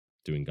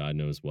doing God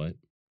knows what.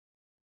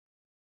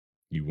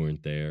 You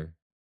weren't there,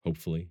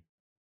 hopefully.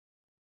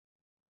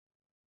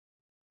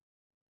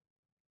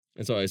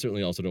 And so I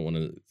certainly also don't want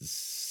to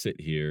sit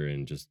here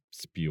and just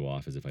spew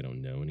off as if I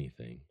don't know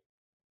anything.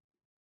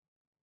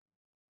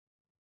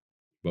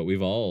 But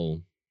we've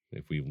all,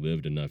 if we've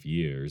lived enough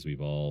years,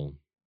 we've all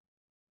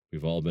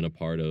been a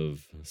part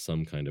of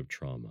some kind of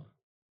trauma,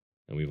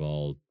 and we've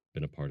all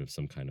been a part of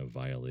some kind of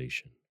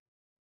violation.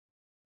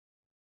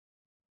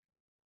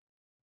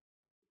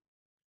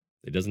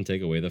 It doesn't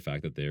take away the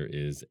fact that there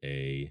is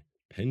a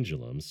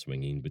pendulum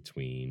swinging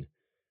between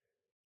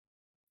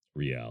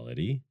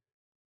reality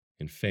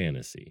and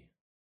fantasy.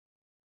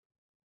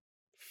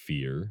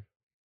 Fear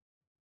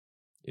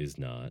is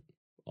not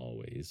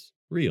always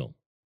real.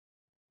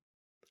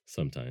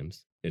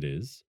 Sometimes it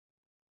is,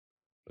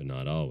 but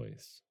not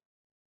always.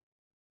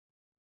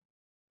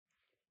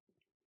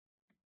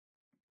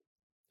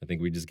 I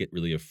think we just get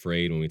really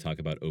afraid when we talk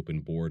about open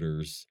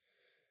borders.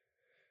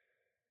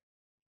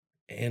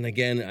 And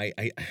again,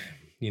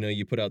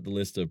 you put out the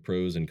list of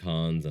pros and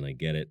cons, and I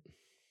get it.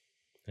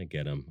 I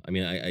get them. I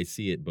mean, I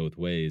see it both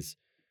ways.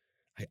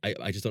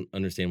 I just don't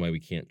understand why we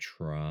can't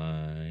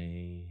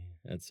try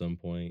at some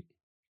point,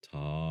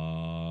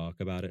 talk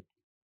about it.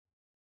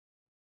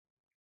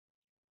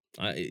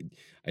 I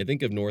I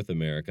think of North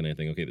America and I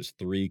think, okay, there's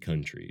 3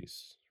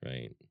 countries,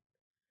 right?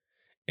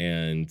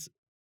 And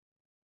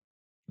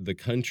the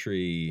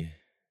country,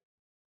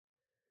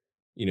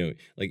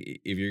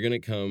 like if you're gonna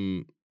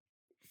come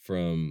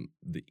from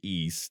the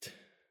east,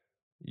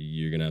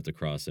 you're gonna have to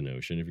cross an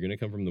ocean. If you're gonna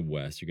come from the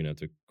west, you're gonna have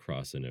to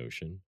cross an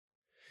ocean.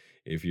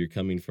 If you're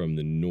coming from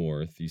the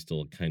north, you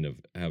still kind of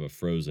have a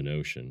frozen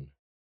ocean.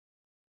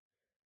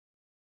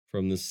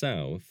 From the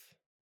south,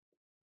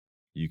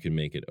 you can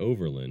make it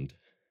overland,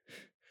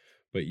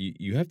 but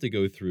you have to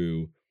go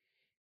through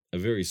a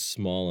very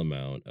small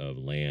amount of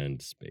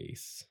land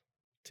space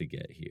to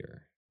get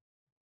here.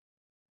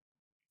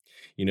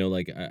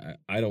 Like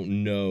I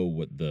don't know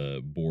what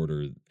the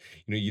border.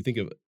 You think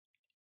of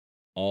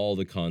all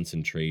the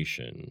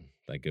concentration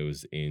that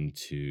goes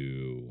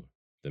into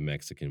the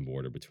Mexican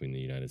border between the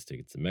United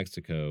States and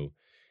Mexico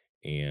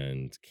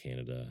and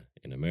Canada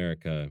and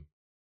America.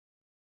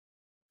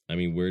 I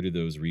mean, where do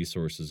those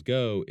resources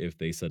go if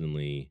they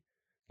suddenly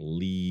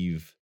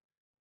leave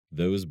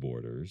those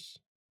borders?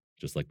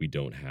 Just like we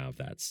don't have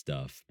that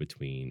stuff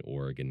between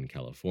Oregon and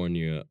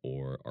California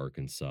or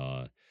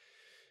Arkansas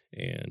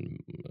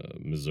and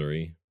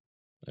Missouri,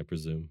 I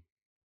presume.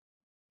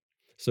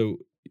 So,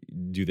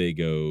 do they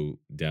go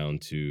down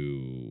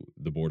to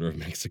the border of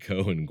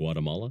Mexico and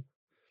Guatemala,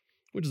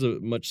 which is a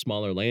much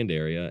smaller land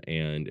area,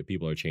 and if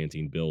people are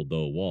chanting "Build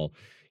the wall,"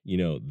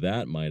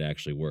 that might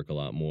actually work a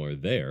lot more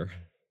there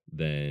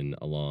than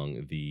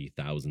along the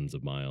thousands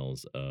of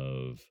miles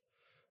of,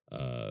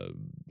 uh,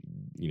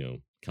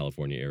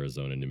 California,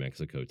 Arizona, New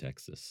Mexico,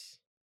 Texas.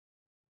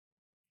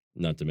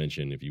 Not to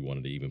mention if you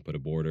wanted to even put a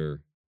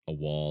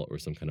wall, or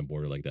some kind of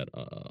border like that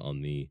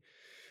on the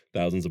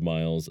thousands of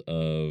miles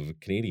of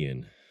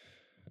Canadian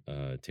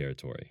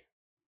territory.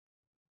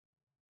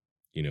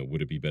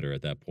 Would it be better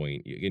at that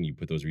point? Again, you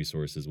put those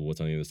resources. Well,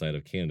 what's on the other side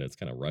of Canada? It's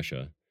kind of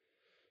Russia,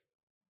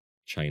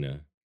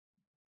 China.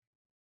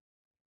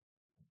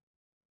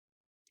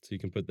 So you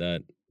can put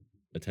that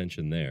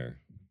attention there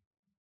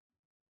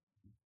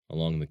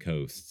along the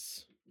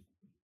coasts.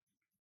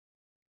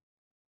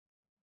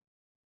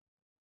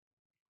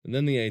 And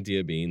then the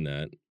idea being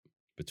that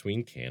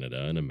between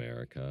Canada and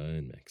America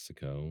and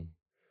Mexico,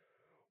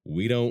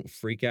 we don't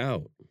freak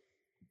out.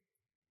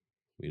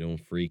 We don't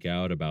freak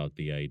out about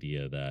the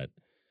idea that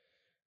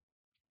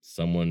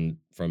someone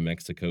from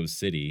Mexico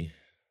City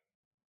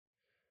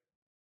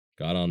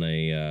got on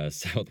a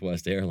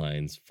Southwest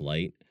Airlines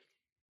flight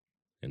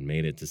and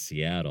made it to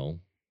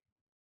Seattle.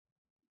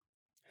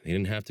 They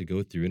didn't have to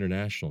go through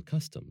international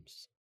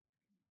customs.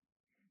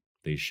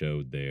 They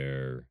showed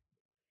their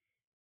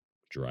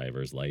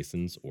driver's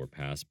license or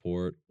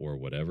passport or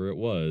whatever it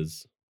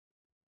was.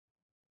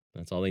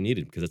 That's all they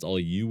needed, because that's all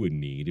you would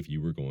need if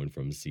you were going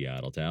from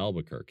Seattle to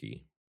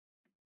Albuquerque.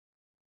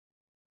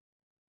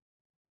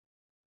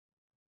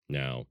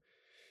 Now,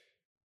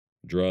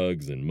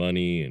 drugs and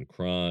money and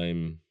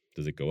crime,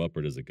 does it go up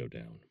or does it go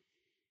down?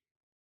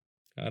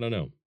 I don't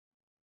know.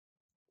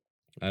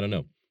 I don't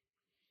know.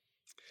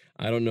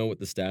 I don't know what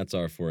the stats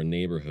are for a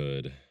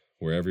neighborhood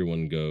where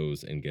everyone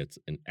goes and gets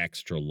an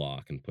extra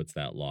lock and puts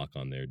that lock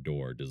on their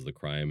door. Does the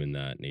crime in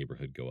that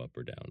neighborhood go up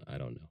or down? I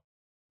don't know.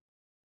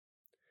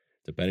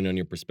 Depending on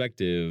your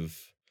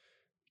perspective,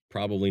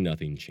 probably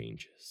nothing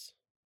changes.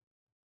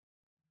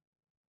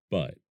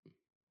 But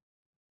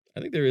I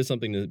think there is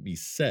something to be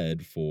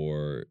said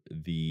for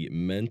the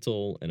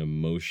mental and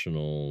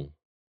emotional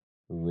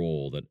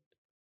role that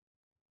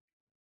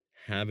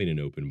having an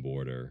open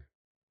border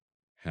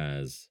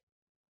has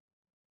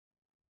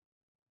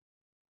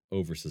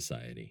over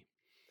society.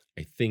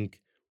 I think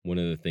one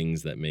of the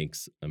things that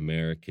makes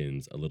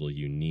Americans a little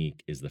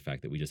unique is the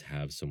fact that we just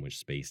have so much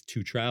space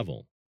to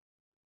travel.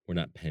 We're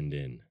not penned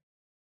in.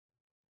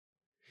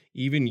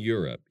 Even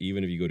Europe,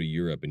 even if you go to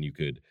Europe and you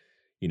could,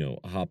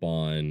 hop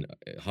in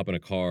a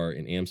car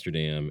in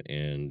Amsterdam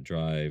and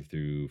drive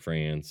through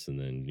France and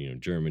then,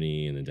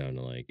 Germany and then down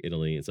to like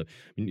Italy and stuff.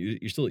 I mean,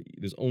 you're still,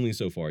 there's only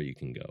so far you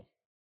can go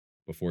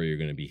before you're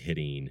going to be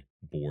hitting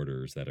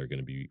borders that are going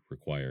to be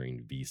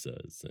requiring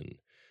visas and,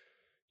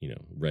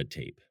 red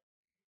tape.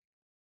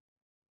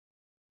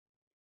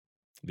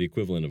 The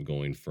equivalent of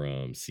going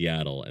from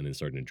Seattle and then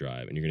starting to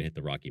drive, and you're going to hit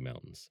the Rocky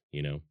Mountains,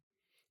 You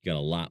got a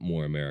lot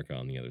more America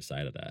on the other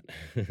side of that.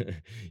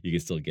 You can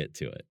still get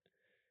to it.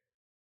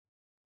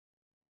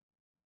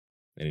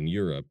 And in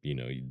Europe,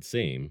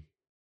 same.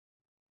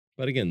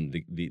 But again,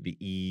 the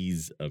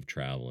ease of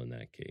travel in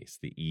that case,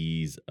 the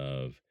ease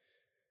of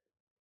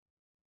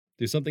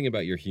there's something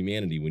about your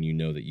humanity when you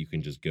know that you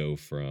can just go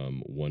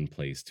from one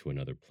place to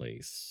another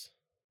place.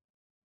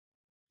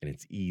 And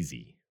it's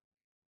easy.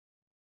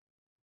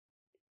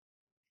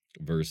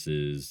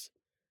 Versus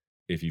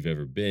if you've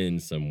ever been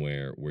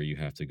somewhere where you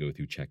have to go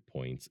through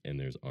checkpoints and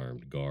there's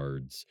armed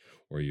guards,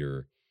 or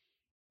you're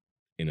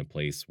in a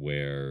place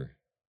where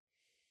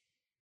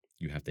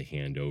you have to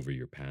hand over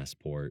your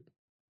passport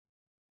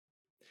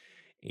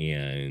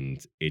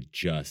and it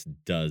just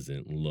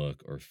doesn't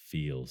look or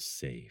feel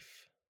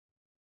safe.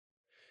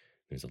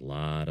 There's a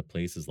lot of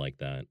places like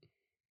that.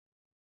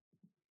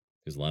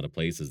 There's a lot of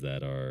places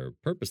that are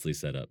purposely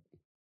set up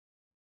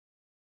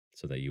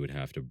so that you would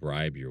have to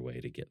bribe your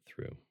way to get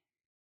through.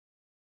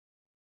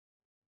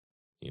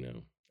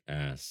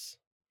 Ass,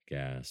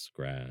 gas,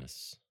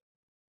 grass,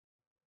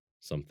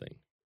 something.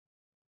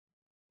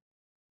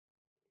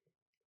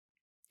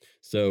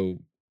 So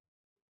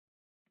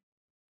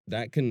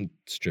that can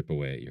strip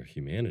away at your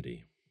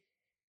humanity.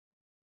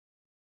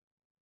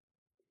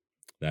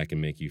 That can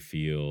make you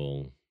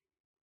feel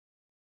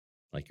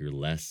like you're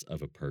less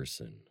of a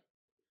person,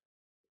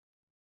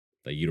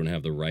 that you don't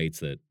have the rights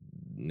that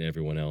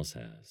everyone else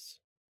has.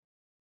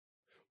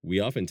 We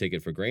often take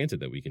it for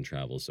granted that we can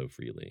travel so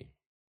freely.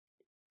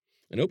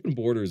 And open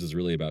borders is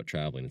really about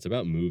traveling. It's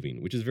about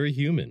moving, which is very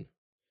human.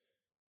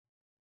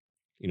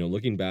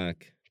 Looking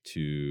back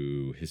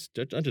to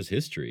not just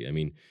history. I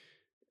mean,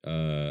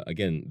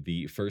 again,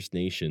 the First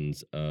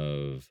Nations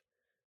of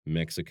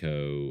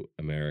Mexico,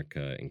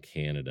 America, and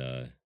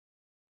Canada,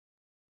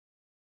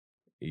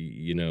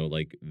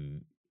 like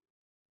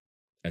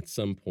at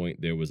some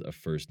point there was a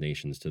First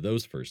Nations to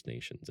those First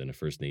Nations and a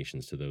First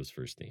Nations to those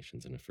First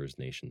Nations and a First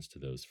Nations to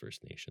those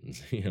First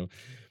Nations.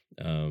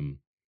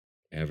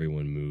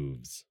 Everyone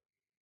moves,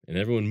 and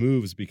everyone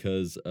moves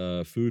because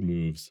food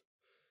moves.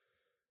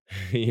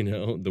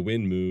 The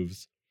wind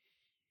moves.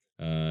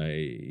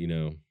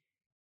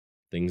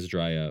 Things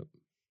dry up.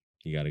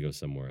 You got to go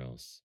somewhere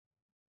else,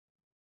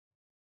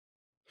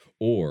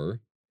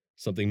 or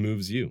something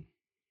moves you.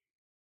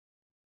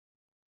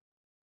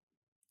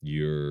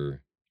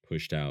 You're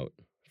pushed out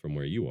from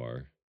where you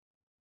are,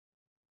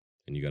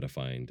 and you got to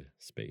find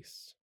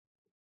space.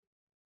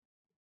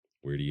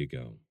 Where do you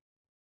go?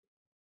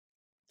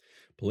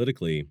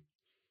 Politically,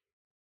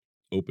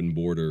 open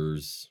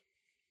borders,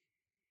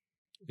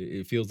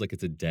 it feels like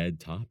it's a dead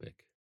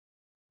topic.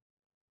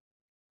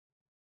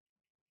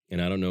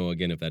 And I don't know,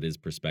 again, if that is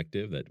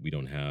perspective, that we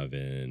don't have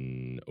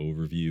an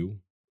overview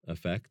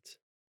effect,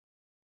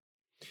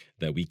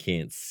 that we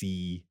can't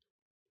see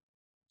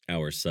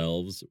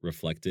ourselves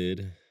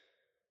reflected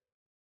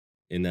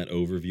in that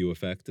overview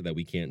effect, that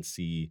we can't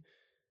see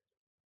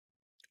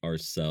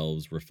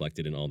ourselves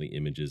reflected in all the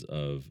images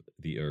of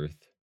the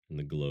earth and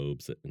the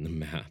globes and the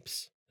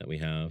maps that we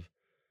have.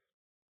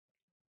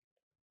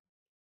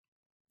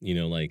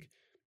 Like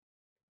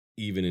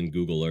even in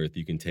Google Earth,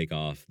 you can take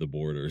off the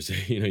borders.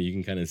 You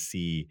can kind of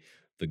see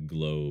the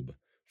globe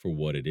for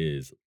what it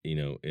is.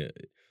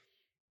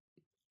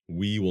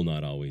 We will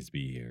not always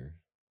be here,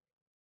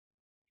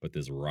 but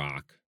this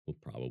rock will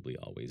probably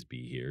always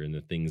be here, and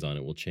the things on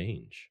it will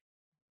change.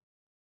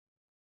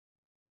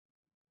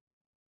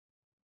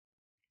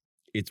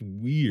 It's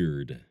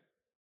weird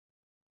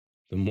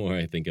the more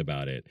I think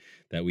about it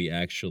that we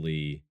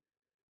actually,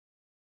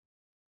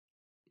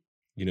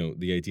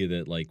 the idea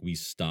that like we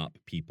stop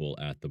people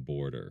at the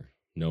border.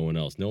 No one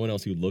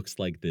else who looks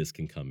like this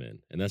can come in.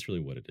 And that's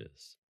really what it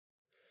is.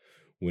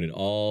 When it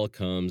all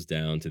comes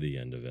down to the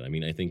end of it. I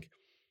mean, I think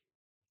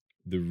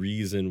the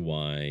reason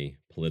why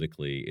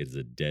politically it is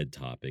a dead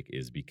topic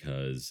is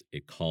because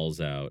it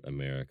calls out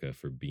America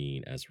for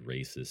being as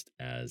racist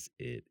as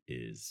it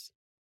is.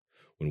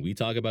 When we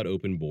talk about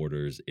open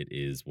borders, it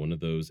is one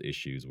of those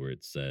issues where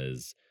it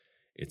says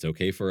it's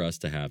okay for us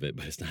to have it,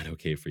 but it's not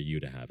okay for you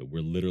to have it.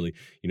 We're literally,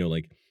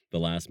 like the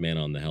last man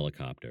on the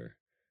helicopter,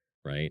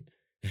 right?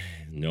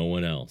 No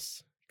one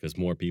else, because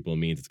more people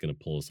means it's going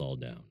to pull us all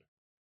down.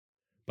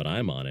 But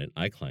I'm on it.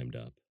 I climbed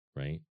up,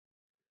 right?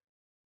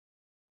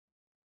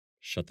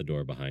 Shut the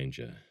door behind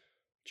you,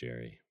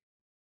 Jerry.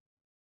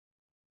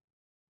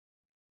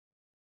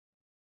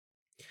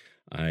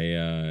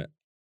 I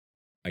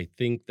I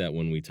think that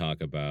when we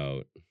talk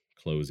about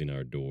closing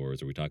our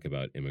doors or we talk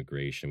about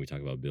immigration, we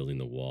talk about building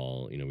the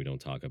wall, we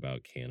don't talk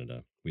about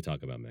Canada. We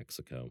talk about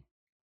Mexico.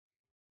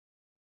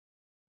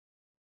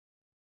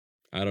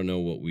 I don't know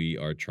what we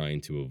are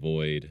trying to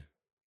avoid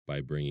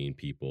by bringing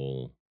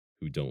people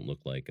who don't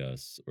look like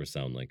us or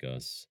sound like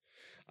us.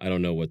 I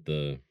don't know what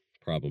the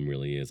problem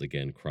really is.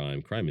 Again,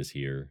 crime. Crime is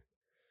here.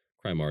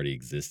 Crime already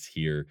exists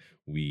here.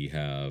 We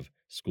have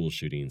school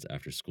shootings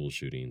after school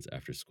shootings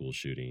after school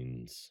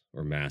shootings,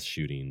 or mass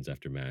shootings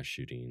after mass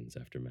shootings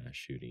after mass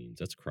shootings.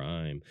 That's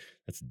crime.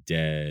 That's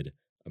dead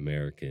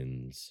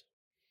Americans,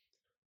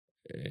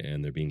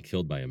 and they're being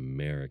killed by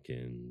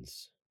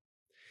Americans.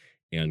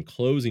 And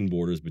closing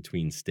borders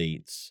between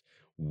states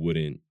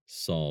wouldn't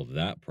solve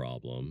that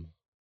problem.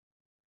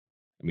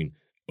 I mean,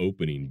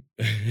 opening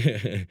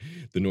the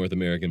North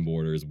American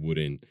borders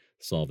wouldn't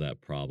solve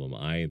that problem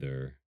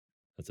either.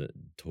 That's a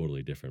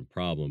totally different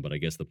problem. But I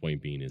guess the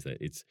point being is that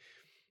it's,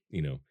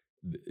 you know,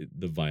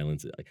 the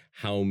violence, like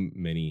how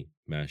many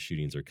mass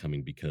shootings are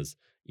coming because,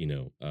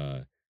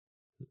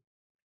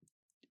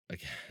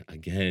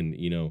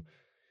 again,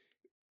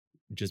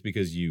 just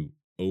because you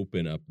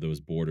open up those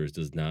borders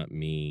does not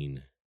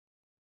mean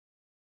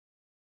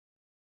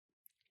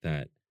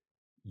that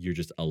you're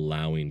just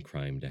allowing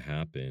crime to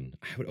happen.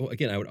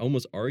 I would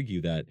almost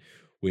argue that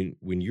when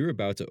you're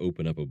about to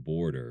open up a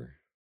border,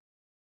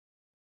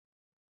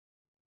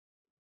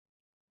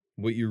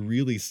 what you're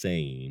really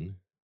saying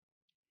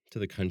to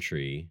the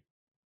country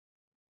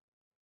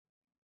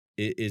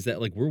is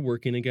that like we're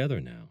working together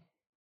now.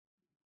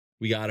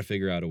 We got to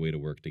figure out a way to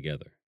work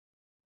together.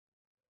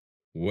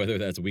 Whether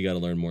that's we got to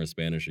learn more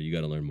Spanish or you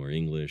got to learn more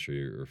English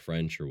or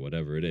French or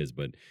whatever it is.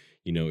 But,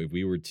 if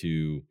we were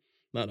to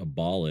not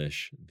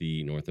abolish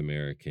the North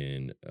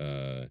American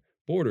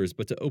borders,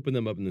 but to open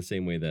them up in the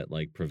same way that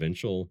like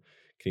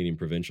Canadian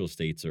provincial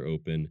states are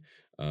open,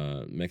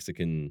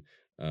 Mexican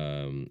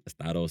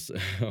estados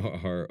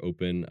are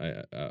open,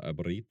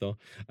 aburrito,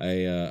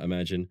 I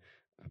imagine,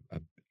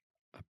 ab-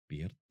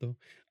 abierto.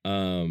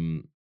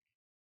 Um,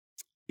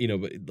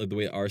 but like the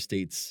way our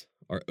states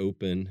are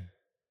open,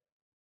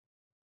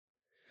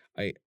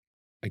 I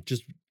I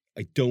just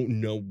I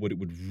don't know what it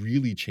would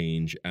really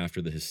change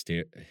after the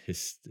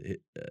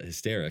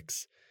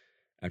hysterics,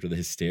 after the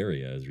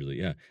hysteria is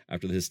really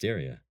after the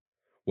hysteria.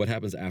 What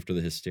happens after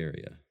the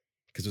hysteria?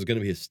 Because there's going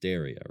to be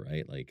hysteria,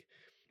 right? Like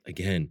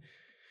again,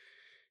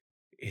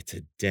 it's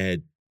a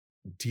dead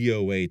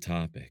DOA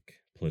topic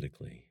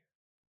politically.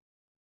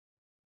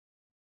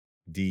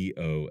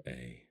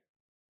 DOA.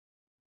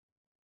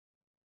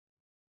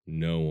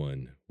 No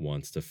one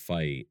wants to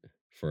fight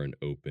for an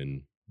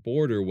open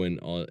border when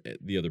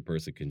the other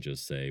person can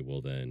just say,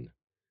 well, then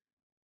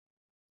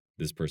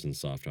this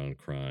person's soft on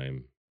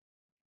crime.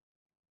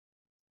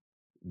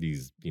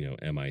 These,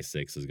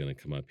 MI6 is going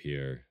to come up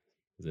here.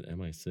 Is it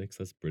MI6?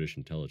 That's British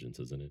intelligence,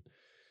 isn't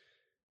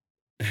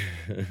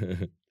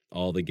it?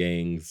 All the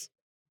gangs,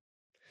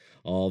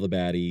 all the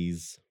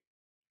baddies,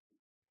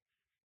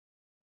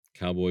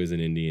 cowboys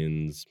and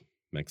Indians,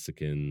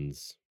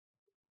 Mexicans,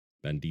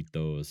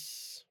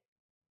 banditos.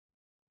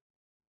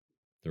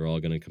 They're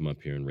all going to come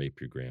up here and rape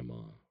your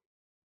grandma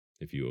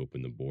if you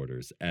open the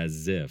borders,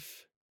 as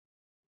if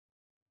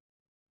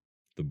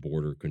the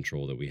border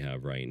control that we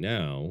have right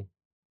now,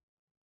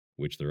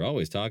 which they're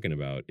always talking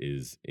about,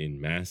 is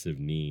in massive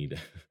need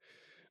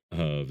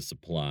of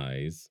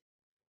supplies,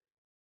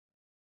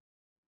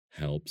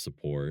 help,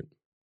 support,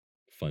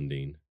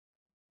 funding.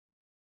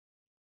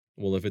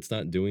 Well, if it's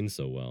not doing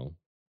so well,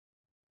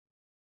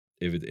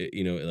 If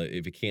like,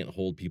 if it can't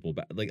hold people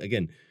back, like,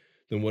 again,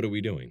 then what are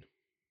we doing?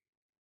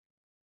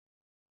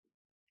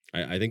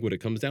 I think what it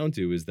comes down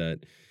to is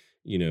that,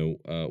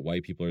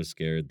 white people are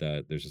scared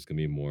that there's just gonna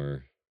be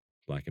more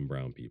black and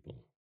brown people.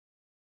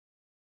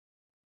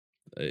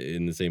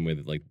 In the same way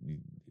that, like,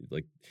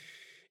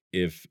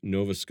 if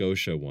Nova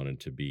Scotia wanted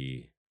to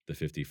be the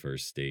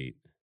 51st state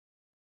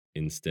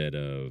instead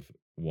of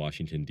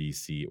Washington,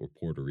 D.C. or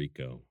Puerto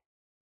Rico,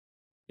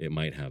 it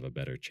might have a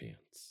better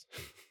chance.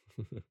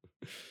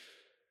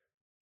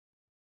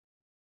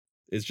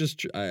 It's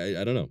just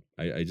I don't know.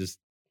 I just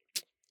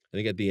I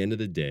think at the end of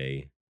the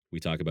day, we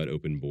talk about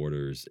open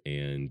borders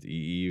and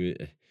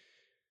it,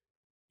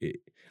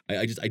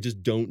 I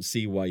just don't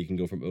see why you can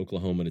go from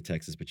Oklahoma to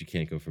Texas, but you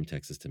can't go from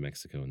Texas to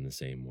Mexico in the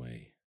same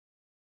way.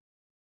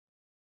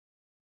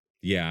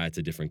 Yeah, it's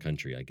a different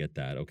country. I get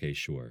that. Okay,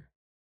 sure.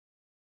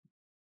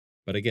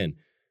 But again,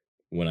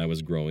 when I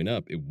was growing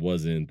up, it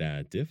wasn't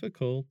that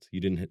difficult. You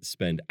didn't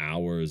spend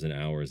hours and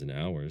hours and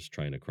hours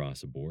trying to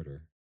cross a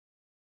border.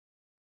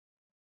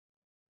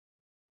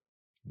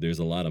 There's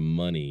a lot of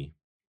money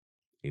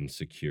in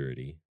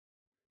security.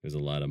 There's a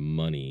lot of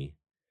money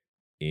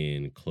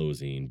in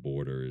closing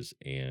borders.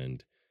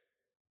 And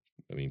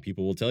I mean,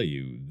 people will tell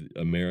you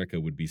America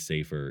would be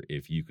safer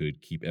if you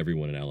could keep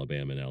everyone in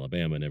Alabama,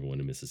 and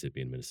everyone in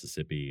Mississippi in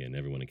Mississippi, and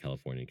everyone in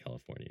California,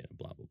 and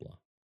blah, blah, blah.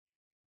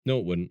 No,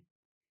 it wouldn't.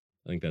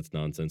 I think that's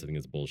nonsense. I think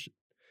it's bullshit.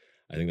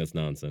 I think that's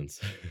nonsense.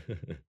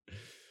 Let's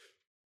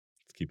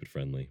keep it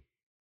friendly.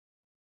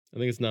 I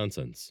think it's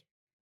nonsense.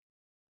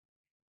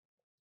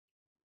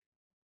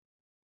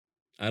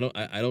 I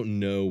don't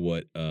know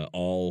what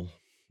all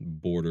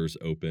borders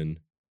open.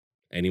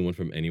 Anyone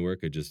from anywhere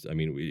could just. I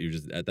mean, you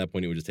just at that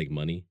point it would just take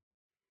money.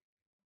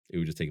 It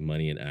would just take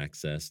money and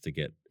access to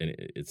get, and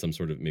it's some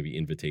sort of maybe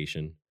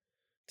invitation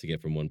to get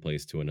from one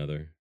place to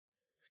another.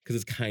 Because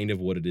it's kind of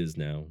what it is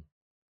now.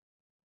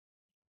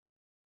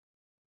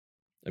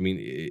 I mean,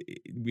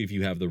 if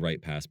you have the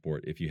right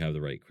passport, if you have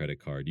the right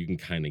credit card, you can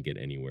kind of get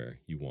anywhere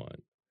you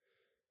want.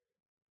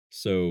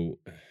 So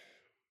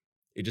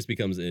it just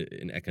becomes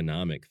an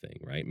economic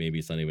thing, right? Maybe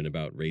it's not even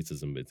about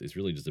racism. It's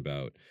really just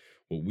about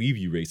what we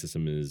view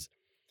racism is,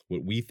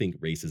 what we think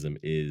racism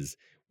is,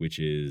 which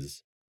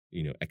is,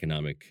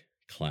 economic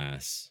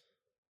class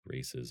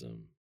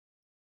racism.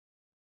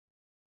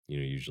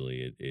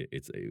 Usually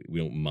we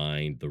don't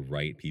mind the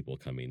right people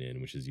coming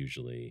in, which is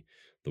usually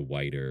the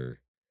whiter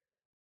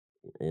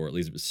or at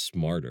least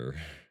smarter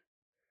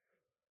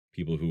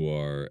people who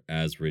are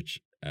as rich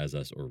as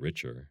us or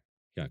richer.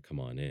 Yeah, come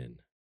on in.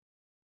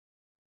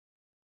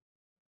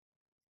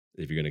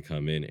 If you're going to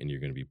come in and you're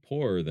going to be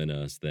poorer than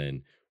us,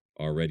 then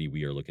already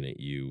we are looking at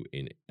you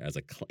in as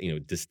a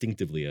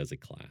distinctively as a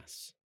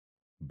class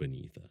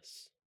beneath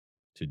us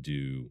to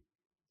do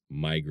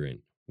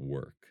migrant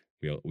work.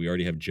 We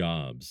already have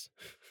jobs.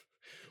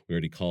 We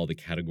already call the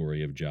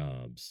category of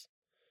jobs,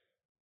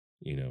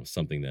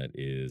 something that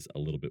is a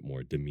little bit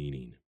more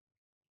demeaning.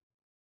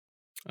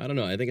 I don't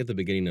know. I think at the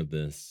beginning of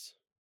this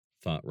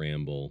thought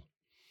ramble,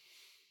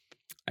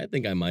 I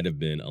think I might have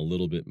been a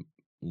little bit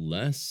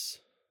less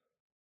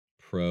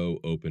pro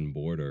open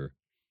border.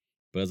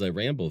 But as I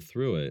ramble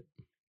through it,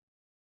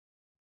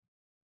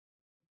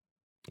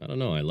 I don't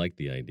know. I like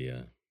the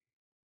idea.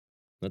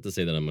 Not to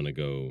say that I'm going to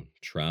go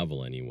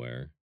travel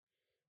anywhere.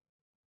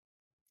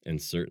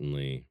 And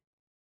certainly,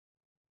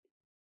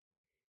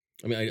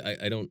 I mean,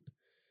 I don't,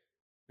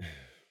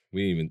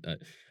 we didn't even,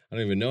 I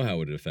don't even know how it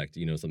would affect,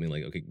 something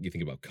like, okay, you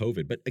think about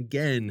COVID. But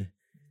again,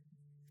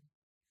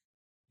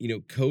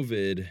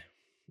 COVID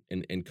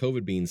and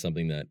COVID being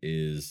something that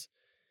is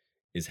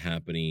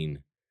happening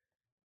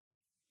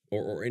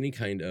or any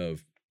kind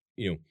of,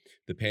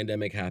 the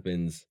pandemic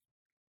happens,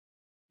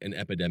 an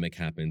epidemic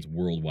happens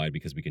worldwide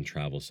because we can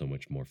travel so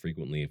much more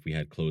frequently. If we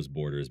had closed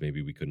borders,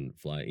 maybe we couldn't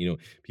fly.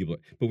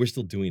 But we're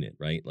still doing it,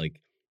 right? Like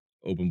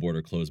open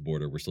border, closed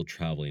border, we're still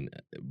traveling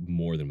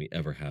more than we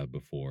ever have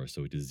before.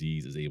 So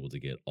disease is able to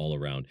get all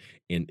around.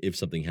 And if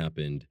something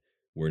happened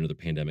where another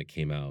pandemic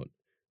came out,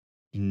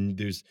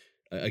 there's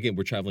again,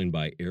 we're traveling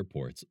by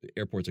airports.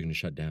 Airports are going to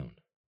shut down.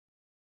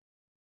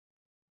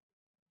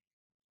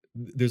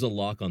 There's a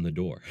lock on the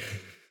door.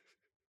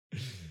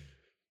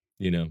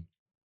 you know,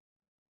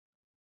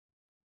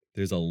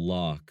 there's a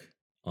lock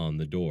on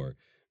the door.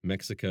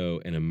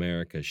 Mexico and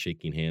America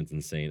shaking hands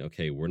and saying,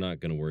 okay, we're not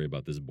going to worry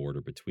about this border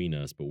between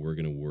us, but we're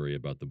going to worry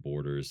about the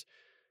borders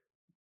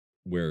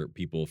where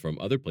people from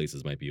other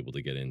places might be able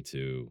to get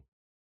into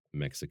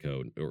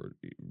Mexico or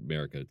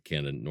America,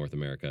 Canada, North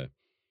America.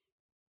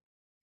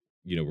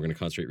 We're going to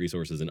concentrate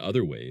resources in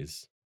other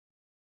ways.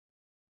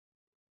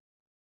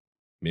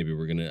 Maybe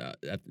we're going to,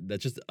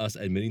 that's just us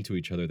admitting to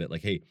each other that,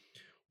 like, hey,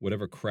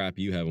 whatever crap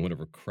you have and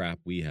whatever crap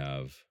we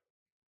have,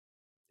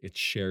 it's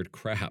shared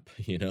crap,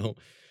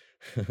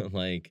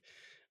 like,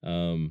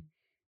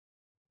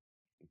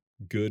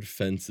 good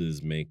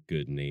fences make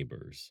good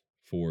neighbors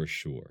for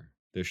sure.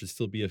 There should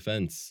still be a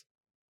fence.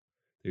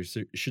 There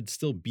should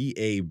still be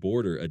a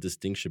border, a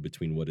distinction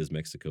between what is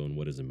Mexico and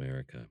what is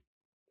America.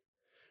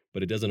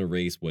 But it doesn't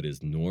erase what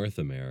is North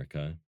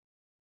America.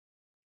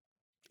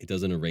 it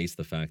doesn't erase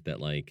the fact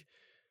that, like,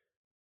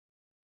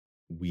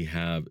 we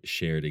have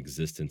shared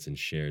existence and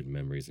shared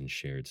memories and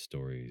shared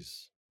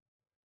stories.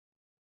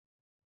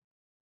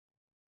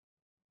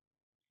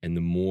 And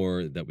the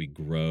more that we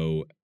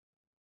grow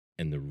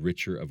and the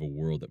richer of a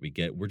world that we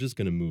get, we're just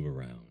going to move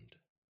around.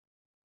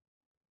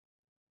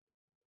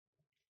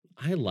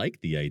 I like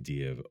the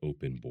idea of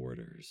open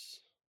borders.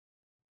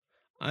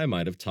 I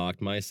might have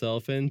talked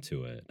myself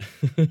into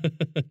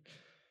it.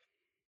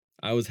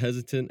 I was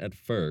hesitant at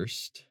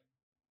first,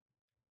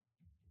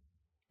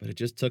 but it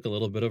just took a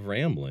little bit of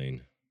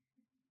rambling.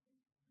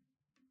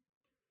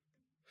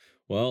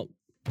 Well,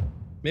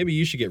 maybe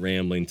you should get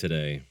rambling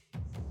today.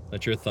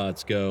 Let your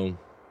thoughts go.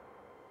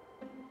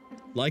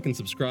 Like and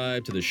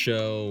subscribe to the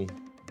show.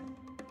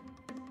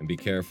 And be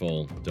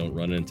careful, don't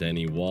run into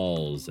any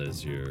walls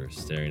as you're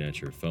staring at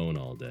your phone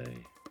all day.